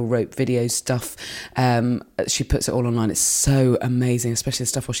aerial rope video stuff. She puts it all online. It's so amazing, especially the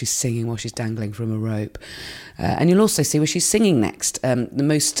stuff while she's singing, while she's dangling from a rope. And you'll also see where she's singing next.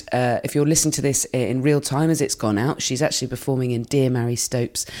 If you're listening to this in real time as it's gone out, she's actually performing in Dear Mary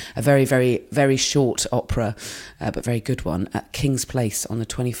Stopes, a very, very, very short opera, but very good one, at King's Place on the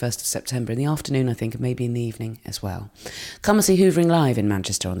 21st of September in the afternoon, I think, and maybe in the evening as well. Come and see Hoovering Live in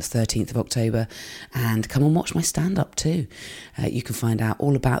Manchester on the 13th of October, and come and watch my stand-up too. You can find out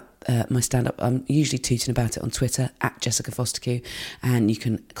all about my stand-up. I'm usually tooting about it on Twitter @JessicaFosterQ, and you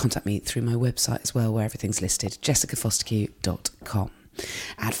can contact me through my website as well, where everything's listed, jessicafosterq.com.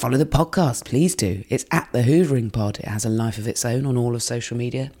 And follow the podcast, please do. It's @The Hoovering Pod. It has a life of its own on all of social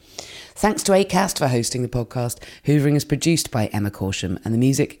media. Thanks to Acast for hosting the podcast. Hoovering is produced by Emma Corsham, and the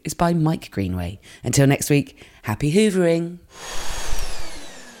music is by Mike Greenway. Until next week, happy Hoovering.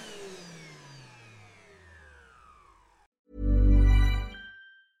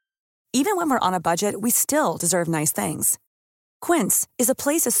 Even when we're on a budget, we still deserve nice things. Quince is a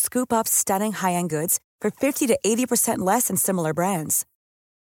place to scoop up stunning high-end goods for 50 to 80% less than similar brands.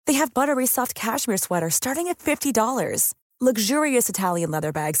 They have buttery soft cashmere sweaters starting at $50, luxurious Italian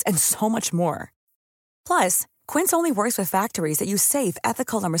leather bags, and so much more. Plus, Quince only works with factories that use safe,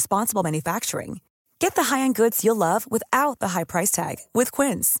 ethical, and responsible manufacturing. Get the high-end goods you'll love without the high price tag with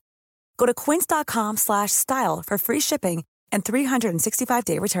Quince. Go to quince.com/style for free shipping and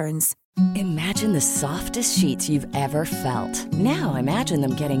 365-day returns. Imagine the softest sheets you've ever felt. Now imagine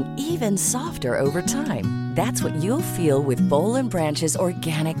them getting even softer over time. That's what you'll feel with Boll & Branch's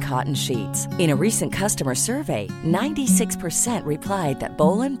organic cotton sheets. In a recent customer survey, 96% replied that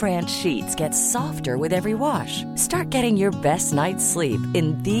Boll & Branch sheets get softer with every wash. Start getting your best night's sleep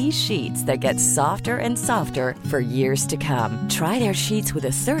in these sheets that get softer and softer for years to come. Try their sheets with a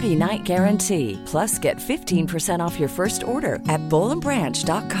 30-night guarantee. Plus, get 15% off your first order at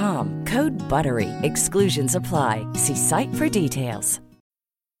bollandbranch.com. Code BUTTERY. Exclusions apply. See site for details.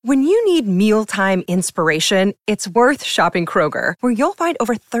 When you need mealtime inspiration, it's worth shopping Kroger, where you'll find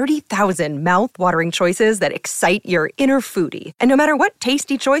over 30,000 mouth-watering choices that excite your inner foodie. And no matter what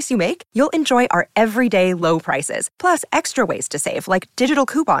tasty choice you make, you'll enjoy our everyday low prices, plus extra ways to save, like digital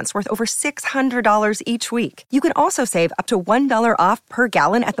coupons worth over $600 each week. You can also save up to $1 off per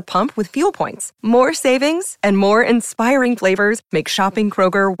gallon at the pump with fuel points. More savings and more inspiring flavors make shopping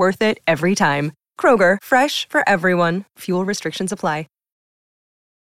Kroger worth it every time. Kroger, fresh for everyone. Fuel restrictions apply.